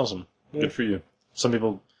 That's awesome. Yeah. Good for you. Some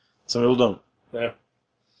people don't. Yeah.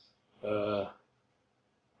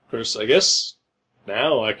 Chris, I guess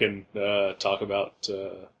now I can talk about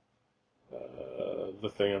the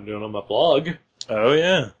thing I'm doing on my blog. Oh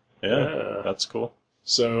yeah. Yeah. That's cool.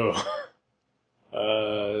 So,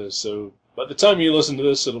 so by the time you listen to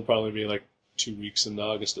this, it'll probably be like 2 weeks into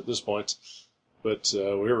August at this point. But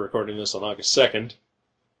we're recording this on August 2nd.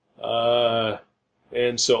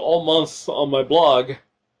 And so all month on my blog,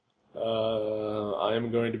 I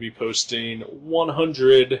am going to be posting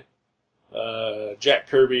 100 Jack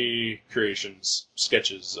Kirby creations,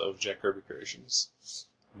 sketches of Jack Kirby creations.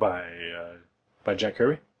 By Jack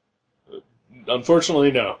Kirby.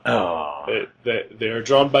 Unfortunately, no. Oh. They are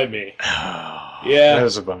drawn by me. Oh. Yeah. That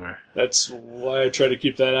was a bummer. That's why I try to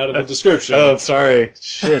keep that out of the description. Oh, sorry.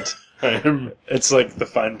 Shit. I'm- It's like the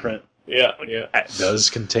fine print. yeah. It does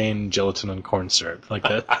contain gelatin and corn syrup, like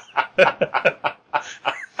that.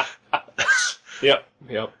 Yep.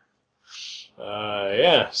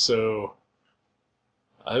 Yeah, so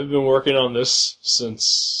I've been working on this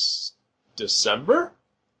since December?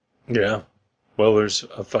 Yeah. Well, there's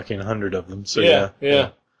a fucking 100 of them, so Yeah.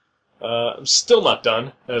 I'm still not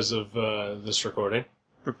done as of this recording.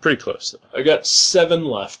 We're pretty close, though. I got 7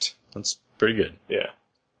 left. That's pretty good. Yeah.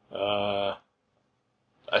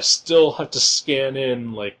 I still have to scan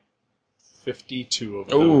in like 52 of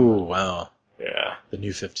them. Oh, wow. Yeah. The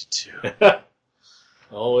new 52.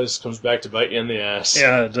 Always comes back to bite you in the ass.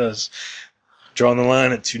 Yeah, it does. Drawing the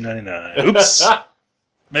line at $2.99. Oops.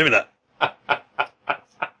 Maybe not.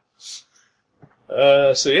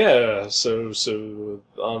 So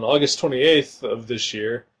on August 28th of this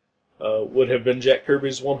year, would have been Jack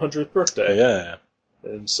Kirby's 100th birthday. Yeah.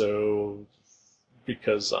 And so,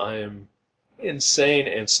 because I am insane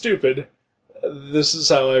and stupid, this is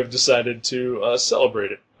how I've decided to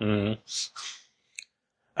celebrate it. Mm-hmm.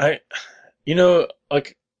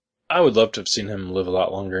 I would love to have seen him live a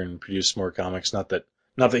lot longer and produce more comics. Not that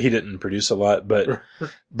he didn't produce a lot, but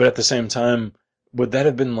at the same time, would that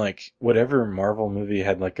have been like whatever Marvel movie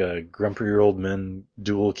had like a grumpy old men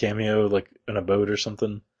dual cameo, like in a boat or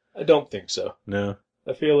something? I don't think so. No,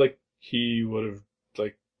 I feel like he would have,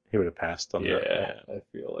 he would have passed on that. yeah, I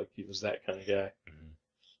feel like he was that kind of guy. Mhm.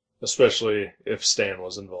 Especially if Stan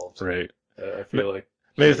was involved. Right. I feel like...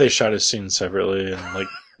 Maybe if they shot his scenes separately and like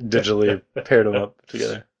digitally paired them up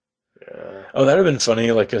together. Yeah. Oh, that'd have been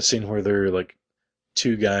funny, like a scene where they're like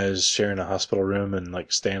two guys sharing a hospital room and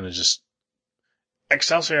like Stan is just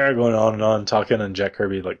Excelsior going on and on talking and Jack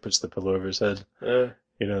Kirby like puts the pillow over his head. That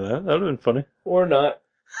would have been funny. Or not.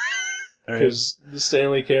 All right. Because the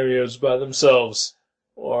Stanley cameos by themselves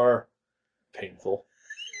are painful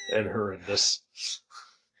and horrendous.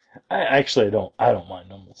 I don't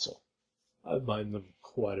mind them. So. I mind them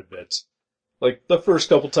quite a bit. Like, the first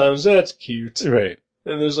couple times, that's cute. Right.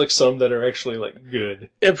 And there's, like, some that are actually, like, good.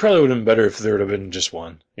 It probably would have been better if there would have been just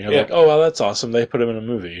one. Yeah. Like, oh, well, that's awesome. They put him in a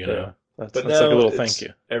movie, Yeah. know. That's But like now a little it's thank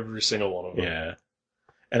you. Every single one of them. Yeah.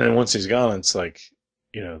 And then once he's gone, it's like,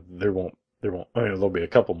 there won't, there'll be a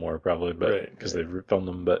couple more probably, but, Right, because right. they've filmed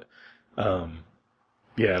them, but,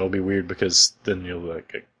 yeah, it'll be weird because then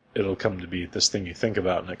it'll come to be this thing you think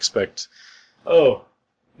about and expect. Oh,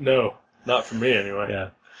 no. Not for me, anyway. Yeah.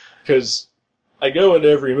 Because I go into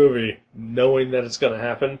every movie knowing that it's going to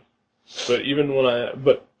happen, but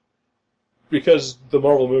because the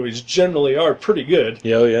Marvel movies generally are pretty good,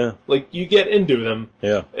 Yeah, oh, yeah. like, you get into them,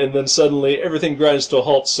 Yeah. and then suddenly everything grinds to a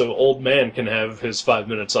halt so Old Man can have his 5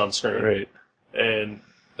 minutes on screen. Right. And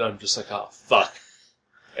I'm just like, oh, fuck.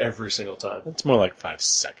 Every single time. It's more like 5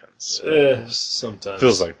 seconds. Sometimes.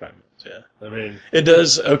 Feels like 5 minutes, yeah. I mean, It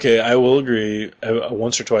does. Okay, I will agree.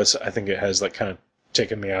 Once or twice, I think it has like kind of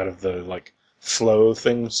taken me out of the like flow of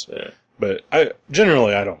things. yeah. But I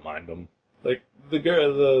don't mind them. Like,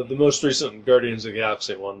 the most recent Guardians of the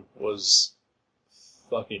Galaxy one was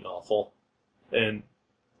fucking awful. And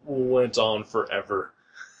went on forever.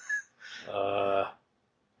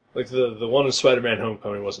 Like, the one in Spider-Man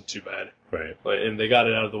Homecoming wasn't too bad. Right. And they got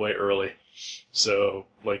it out of the way early. So,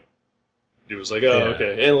 like, it was like, oh, Yeah.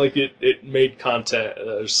 okay. And, like, it made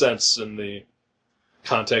sense in the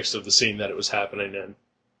context of the scene that it was happening in.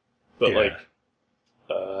 But, Yeah. like,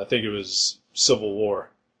 I think it was Civil War,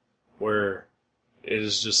 where it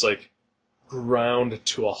is just like, ground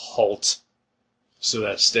to a halt so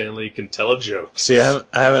that Stan Lee can tell a joke. See, I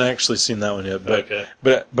haven't actually seen that one yet, but Okay.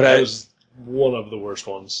 but That I was one of the worst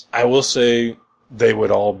ones. I will say they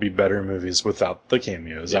would all be better movies without the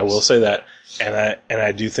cameos. I Yes. will say that, and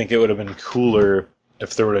I do think it would have been cooler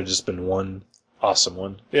if there would have just been one awesome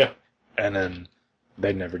one, Yeah. and then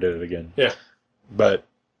they never did it again. Yeah. But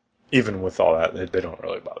even with all that, they don't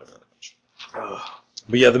really bother me that much.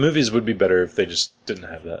 But yeah, the movies would be better if they just didn't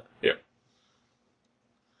have that. Yeah.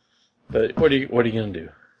 But what are you gonna do?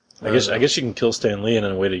 I guess you can kill Stan Lee and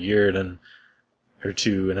then wait a year or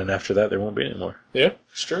two, and then after that there won't be any more. Yeah,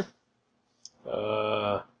 it's true.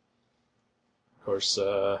 Of course,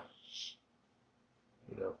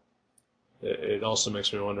 it also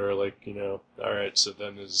makes me wonder, like, alright, so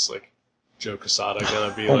then is, like, Joe Quesada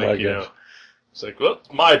gonna be Oh my like, gosh. it's like, well,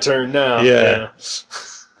 it's my turn now. Yeah.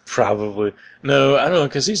 Probably. No, I don't know,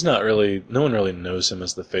 because he's not really, no one really knows him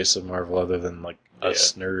as the face of Marvel other than, like,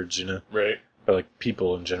 us nerds, Right. Or, like,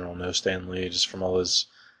 people in general know Stan Lee just from all his,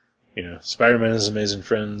 Spider-Man, His Amazing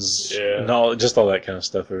Friends, Yeah. and all that kind of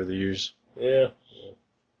stuff over the years. Yeah.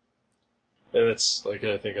 And it's, like,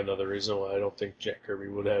 I think another reason why I don't think Jack Kirby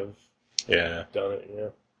would have Yeah. done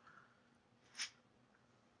it,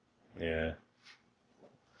 Yeah.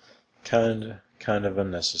 Kind of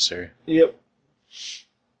unnecessary. Yep.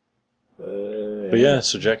 But yeah,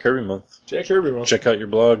 so Jack Kirby month. Jack Kirby month. Check out your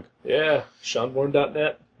blog. Yeah,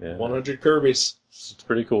 SeanBourne.net. Yeah. 100 Kirbys. It's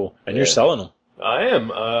pretty cool. And Yeah. you're selling them. I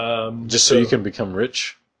am. Just so you can become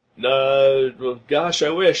rich. Well, gosh, I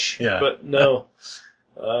wish. Yeah. But no.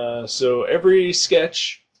 So every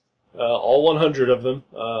sketch, all 100 of them,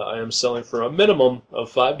 I am selling for a minimum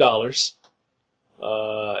of $5.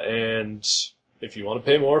 And if you want to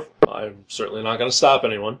pay more, I'm certainly not going to stop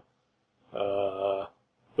anyone.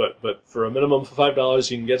 But for a minimum of $5,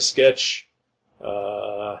 you can get a sketch.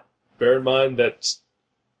 Bear in mind that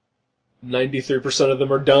 93% of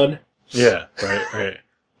them are done. Yeah. Right.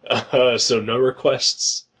 So no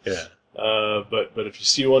requests. Yeah. But if you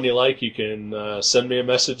see one you like, you can send me a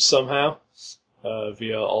message somehow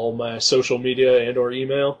via all my social media and or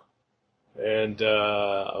email, and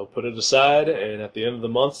I'll put it aside. And at the end of the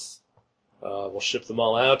month, we'll ship them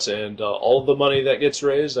all out, and all of the money that gets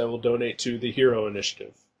raised, I will donate to the Hero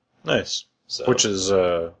Initiative. Nice. So, Which is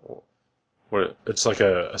what? It's like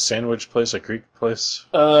a sandwich place, a Greek place.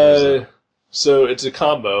 so it's a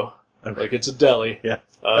combo, Okay. like it's a deli, Yeah.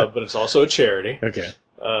 but it's also a charity. Okay.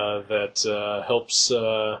 That helps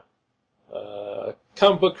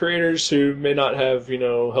comic book creators who may not have,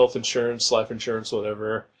 health insurance, life insurance,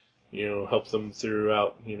 whatever, help them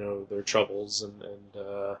throughout, their troubles and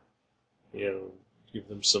give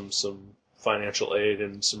them some financial aid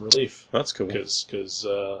and some relief. That's cool. Because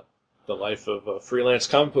the life of a freelance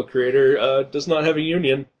comic book creator does not have a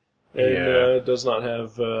union and does not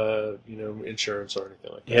have, insurance or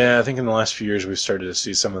anything like that. Yeah, I think in the last few years we've started to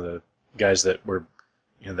see some of the guys that were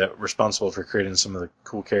that were responsible for creating some of the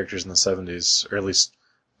cool characters in the 70s, or at least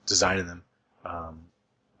designing them.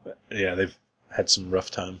 Yeah, they've had some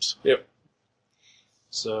rough times. Yep.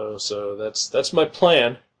 So that's my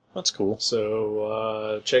plan. That's cool.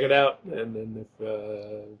 So check it out, and then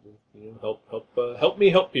if help me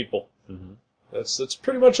help people. Mm-hmm. That's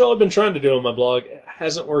pretty much all I've been trying to do on my blog. It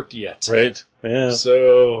hasn't worked yet. Right? Yeah.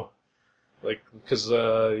 So, because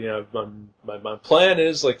my plan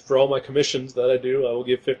is, like, for all my commissions that I do, I will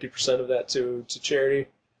give 50% of that to charity.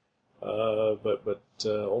 But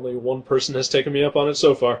only one person has taken me up on it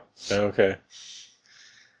so far. Okay.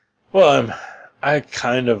 Well, I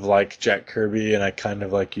kind of like Jack Kirby, and I kind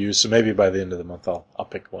of like you, so maybe by the end of the month I'll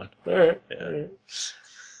pick one. All right. Yeah. All right.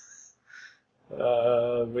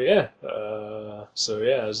 But yeah. So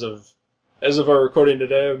yeah, as of our recording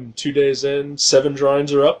today, I'm 2 days in. 7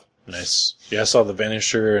 drawings are up. Nice. Yeah, I saw the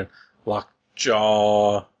Vanisher and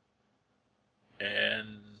Lockjaw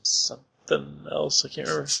and something else. I can't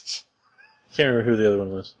remember who the other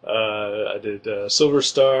one was. I did Silver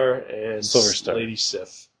Star and Silver Star. Lady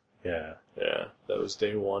Sif. Yeah. Yeah, that was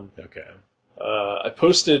day one. Okay. I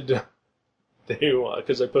posted day one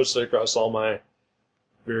because I posted across all my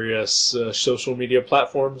various social media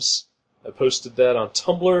platforms. I posted that on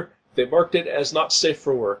Tumblr. They marked it as not safe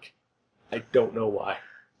for work. I don't know why.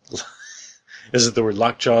 Is it the word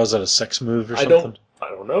Lockjaw? Is that a sex move or something? I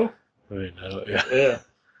don't know. I mean, yeah. Yeah.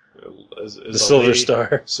 The Silver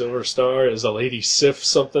Star. Silver Star. Is a Lady Sif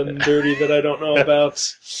something dirty that I don't know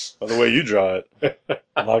about? Well, the way you draw it,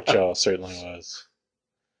 Lockjaw certainly was.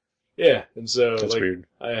 Yeah, and so That's weird.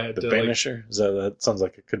 I had The to, Banisher? That sounds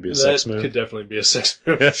like it could be a that sex move. could definitely be a sex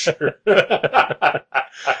move. Sure.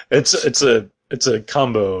 It's a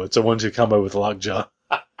combo. It's a 1-2 combo with Lockjaw.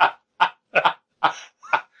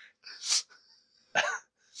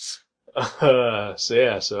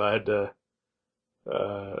 So I had to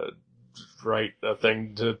write a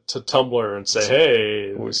thing to Tumblr and say,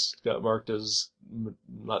 hey, this got marked as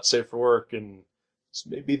not safe for work, and it's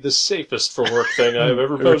maybe the safest for work thing I've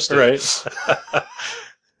ever posted. Right.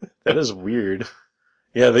 That is weird.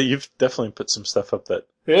 Yeah, you've definitely put some stuff up that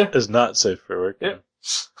is not safe for work. Yeah.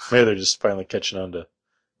 Maybe they're just finally catching on to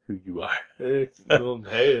who you are. Well,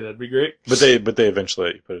 hey, that'd be great. But they eventually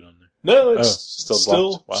let you put it on there. No, it's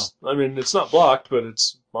still blocked. Wow. I mean, it's not blocked, but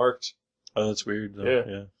it's marked. Oh, that's weird, though.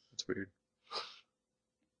 Yeah, that's weird.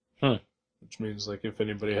 Which means, like, if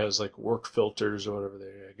anybody has, like, work filters or whatever,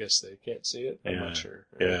 I guess they can't see it. I'm not sure.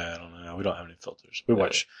 Yeah, I don't know. We don't have any filters. We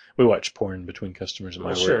watch porn between customers at my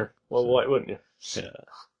work. Sure. Well, why wouldn't you? Yeah.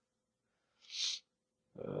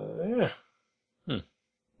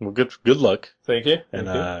 Well, good luck. Thank you.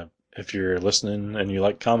 And if you're listening and you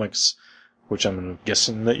like comics, which I'm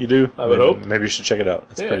guessing that you do, I would hope. Maybe you should check it out.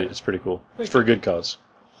 It's pretty cool. It's for a good cause.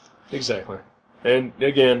 Exactly. And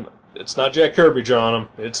again, it's not Jack Kirby drawing them.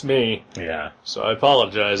 It's me. Yeah. So I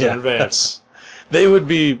apologize in advance. They would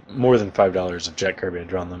be more than $5 if Jack Kirby had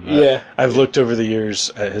drawn them. Yeah. I've looked over the years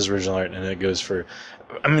at his original art, and it goes for...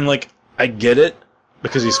 I mean, like, I get it,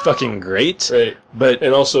 because he's fucking great. Right.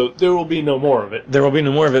 And also, there will be no more of it. There will be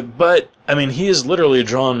no more of it, but, I mean, he has literally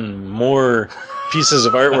drawn more pieces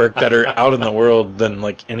of artwork that are out in the world than,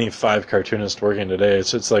 like, any 5 cartoonists working today.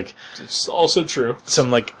 So it's like... It's also true. So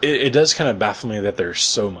I'm like, it does kind of baffle me that there's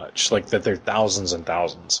so much. Like, that there are thousands and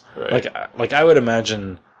thousands. Right. Like I would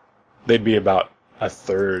imagine they'd be about a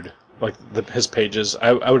third. Like, his pages,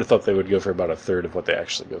 I would have thought they would go for about a third of what they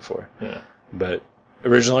actually go for. Yeah. But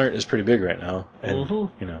original art is pretty big right now. And,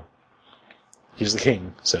 Mm-hmm. you know, he's the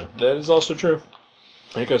king, so... That is also true.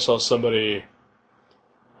 I think I saw somebody...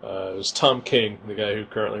 it was Tom King, the guy who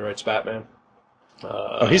currently writes Batman.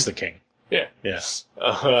 He's the king. Yeah. Yeah.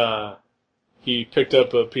 He picked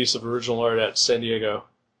up a piece of original art at San Diego,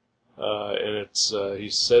 and it's he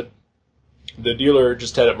said the dealer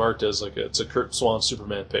just had it marked as like it's a Kurt Swan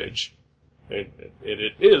Superman page.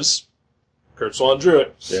 It is. Kurt Swan drew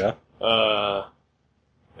it. Yeah.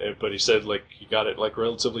 But he said like he got it like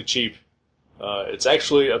relatively cheap. It's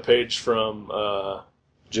actually a page from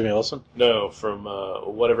Jimmy Olsen? No, from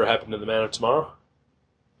Whatever Happened to the Man of Tomorrow.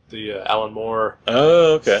 The Alan Moore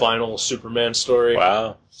final Superman story.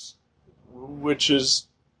 Wow. Which is,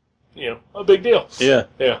 a big deal. Yeah.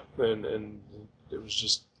 Yeah. And it was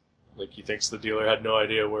just, like, he thinks the dealer had no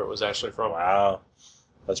idea where it was actually from. Wow.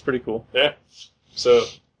 That's pretty cool. Yeah. So,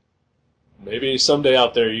 maybe someday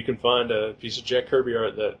out there you can find a piece of Jack Kirby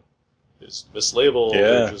art that is mislabeled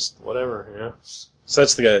or just whatever, yeah. So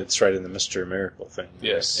that's the guy that's writing the Mr. Miracle thing.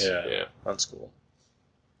 Yes. Yeah. That's cool.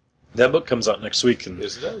 That book comes out next week, and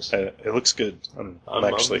yes, it does. It looks good. I'm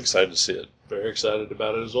actually excited to see it. Very excited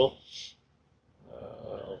about it as well.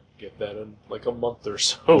 I'll get that in like a month or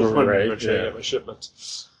so when I get my shipment.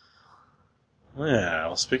 Yeah,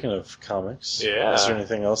 well, speaking of comics, is there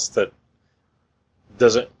anything else that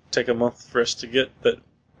doesn't take a month for us to get that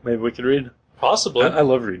maybe we could read? Possibly. I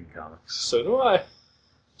love reading comics. So do I.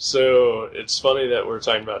 So, it's funny that we're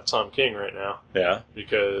talking about Tom King right now. Yeah.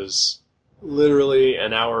 Because literally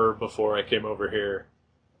an hour before I came over here,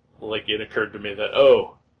 like, it occurred to me that,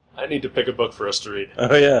 I need to pick a book for us to read.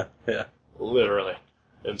 Oh, yeah. Yeah. Literally.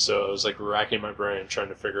 And so I was, like, racking my brain trying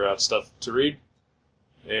to figure out stuff to read.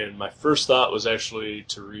 And my first thought was actually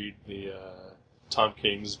to read the Tom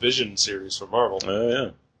King's Vision series from Marvel. Oh,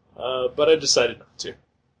 yeah. But I decided not to.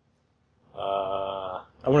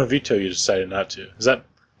 I want to veto you decided not to. Is that...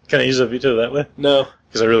 Can I use a veto that way? No.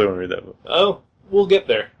 Because I really want to read that book. Oh, we'll get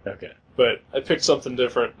there. Okay. But I picked something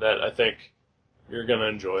different that I think you're going to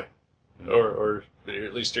enjoy. Or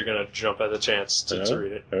at least you're going to jump at the chance to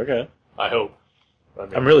read it. Okay. I hope.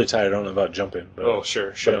 I'm really tired. I don't know about jumping. But,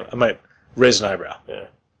 sure. But I might raise an eyebrow. Yeah.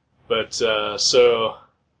 But,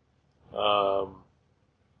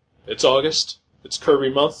 it's August. It's Kirby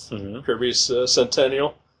month. Mm-hmm. Kirby's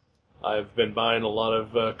centennial. I've been buying a lot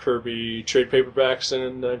of Kirby trade paperbacks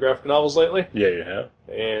and graphic novels lately. Yeah, you have.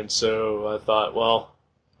 And so I thought, well,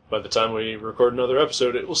 by the time we record another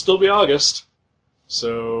episode, it will still be August.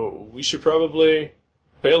 So we should probably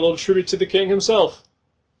pay a little tribute to the king himself.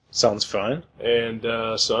 Sounds fine. And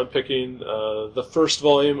so I'm picking the first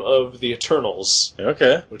volume of The Eternals.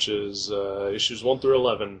 Okay. Which is issues 1 through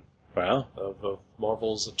 11. Wow. Of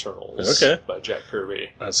Marvel's Eternals. Okay. By Jack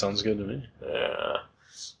Kirby. That sounds good to me. Yeah.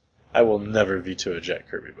 I will never veto a Jack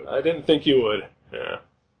Kirby book. I didn't think you would. Yeah.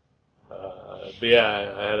 But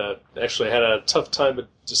yeah, I had a tough time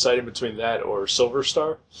deciding between that or Silver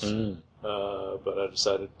Star. But I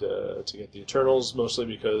decided to get the Eternals, mostly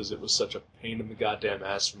because it was such a pain in the goddamn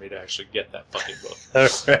ass for me to actually get that fucking book.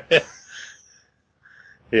 Alright.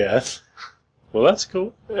 Yeah. Well, that's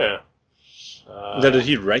cool. Yeah. Did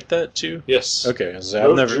he write that too? Yes. Okay, 'cause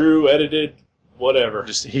Wrote, drew, edited, whatever.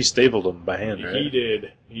 Just he stapled them by hand, right? He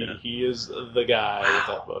did. Yeah. He is the guy with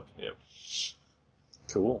that book. Yep.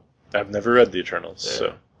 Cool. I've never read the Eternals, Yeah.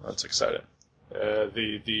 so that's exciting.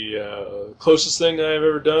 The closest thing I've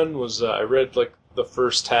ever done was I read like the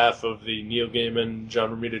first half of the Neil Gaiman,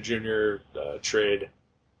 John Romita Jr. Trade,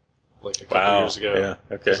 like a couple years ago. Yeah.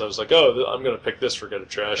 Okay. Because I was like, oh, I'm gonna pick this for Gutter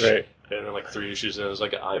Trash. Right. And then like 3 issues in, I was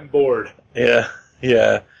like, I'm bored. Yeah.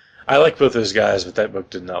 Yeah. I like both those guys, but that book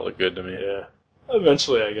did not look good to me. Yeah.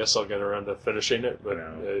 Eventually, I guess I'll get around to finishing it, but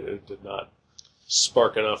No. it did not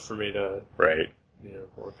spark enough for me to, Right.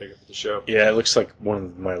 want to pick up the show. Yeah, it looks like one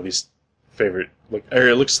of my least favorite. Or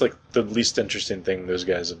it looks like the least interesting thing those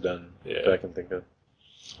guys have done Yeah. that I can think of.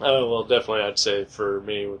 Well, definitely, I'd say for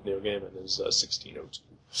me with Neil Gaiman is 1602.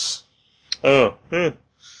 Oh.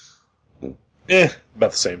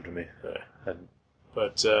 About the same to me. Yeah. And-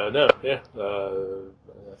 But no, yeah,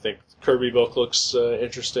 I think Kirby book looks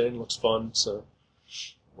interesting, looks fun, so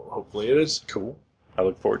hopefully it is. Cool. I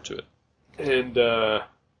look forward to it. And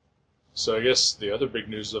so I guess the other big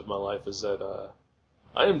news of my life is that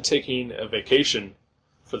I am taking a vacation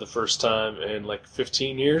for the first time in like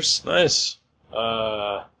 15 years. Nice.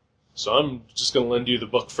 So I'm just going to lend you the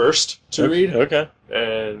book first to read, Okay.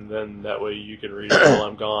 and then that way you can read it while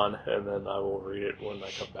I'm gone, and then I will read it when I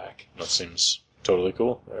come back. That seems totally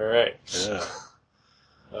cool. All right.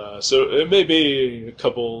 Yeah. So it may be a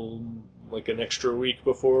couple, like an extra week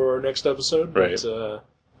before our next episode, but Right.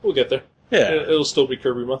 We'll get there. Yeah. It'll still be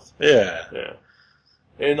Kirby month. Yeah. Yeah.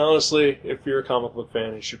 And honestly, if you're a comic book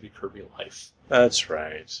fan, it should be Kirby Life. That's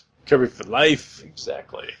right. Kirby for life.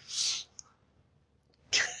 Exactly.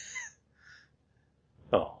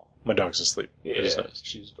 Oh, my dog's asleep. Yeah, It is nice.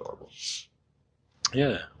 she's adorable.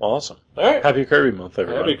 Yeah. Awesome. All right. Happy Kirby month,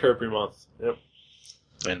 everyone. Happy Kirby month. Yep.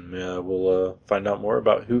 And we'll find out more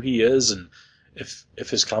about who he is and if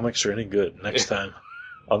his comics are any good next time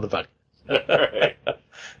on the podcast. All right.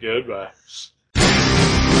 Goodbye.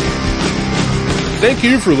 Thank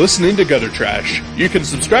you for listening to Gutter Trash. You can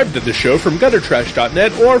subscribe to the show from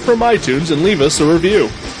guttertrash.net or from iTunes and leave us a review.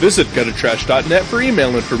 Visit guttertrash.net for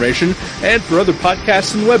email information and for other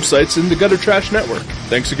podcasts and websites in the Gutter Trash Network.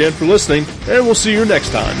 Thanks again for listening, and we'll see you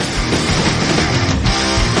next time.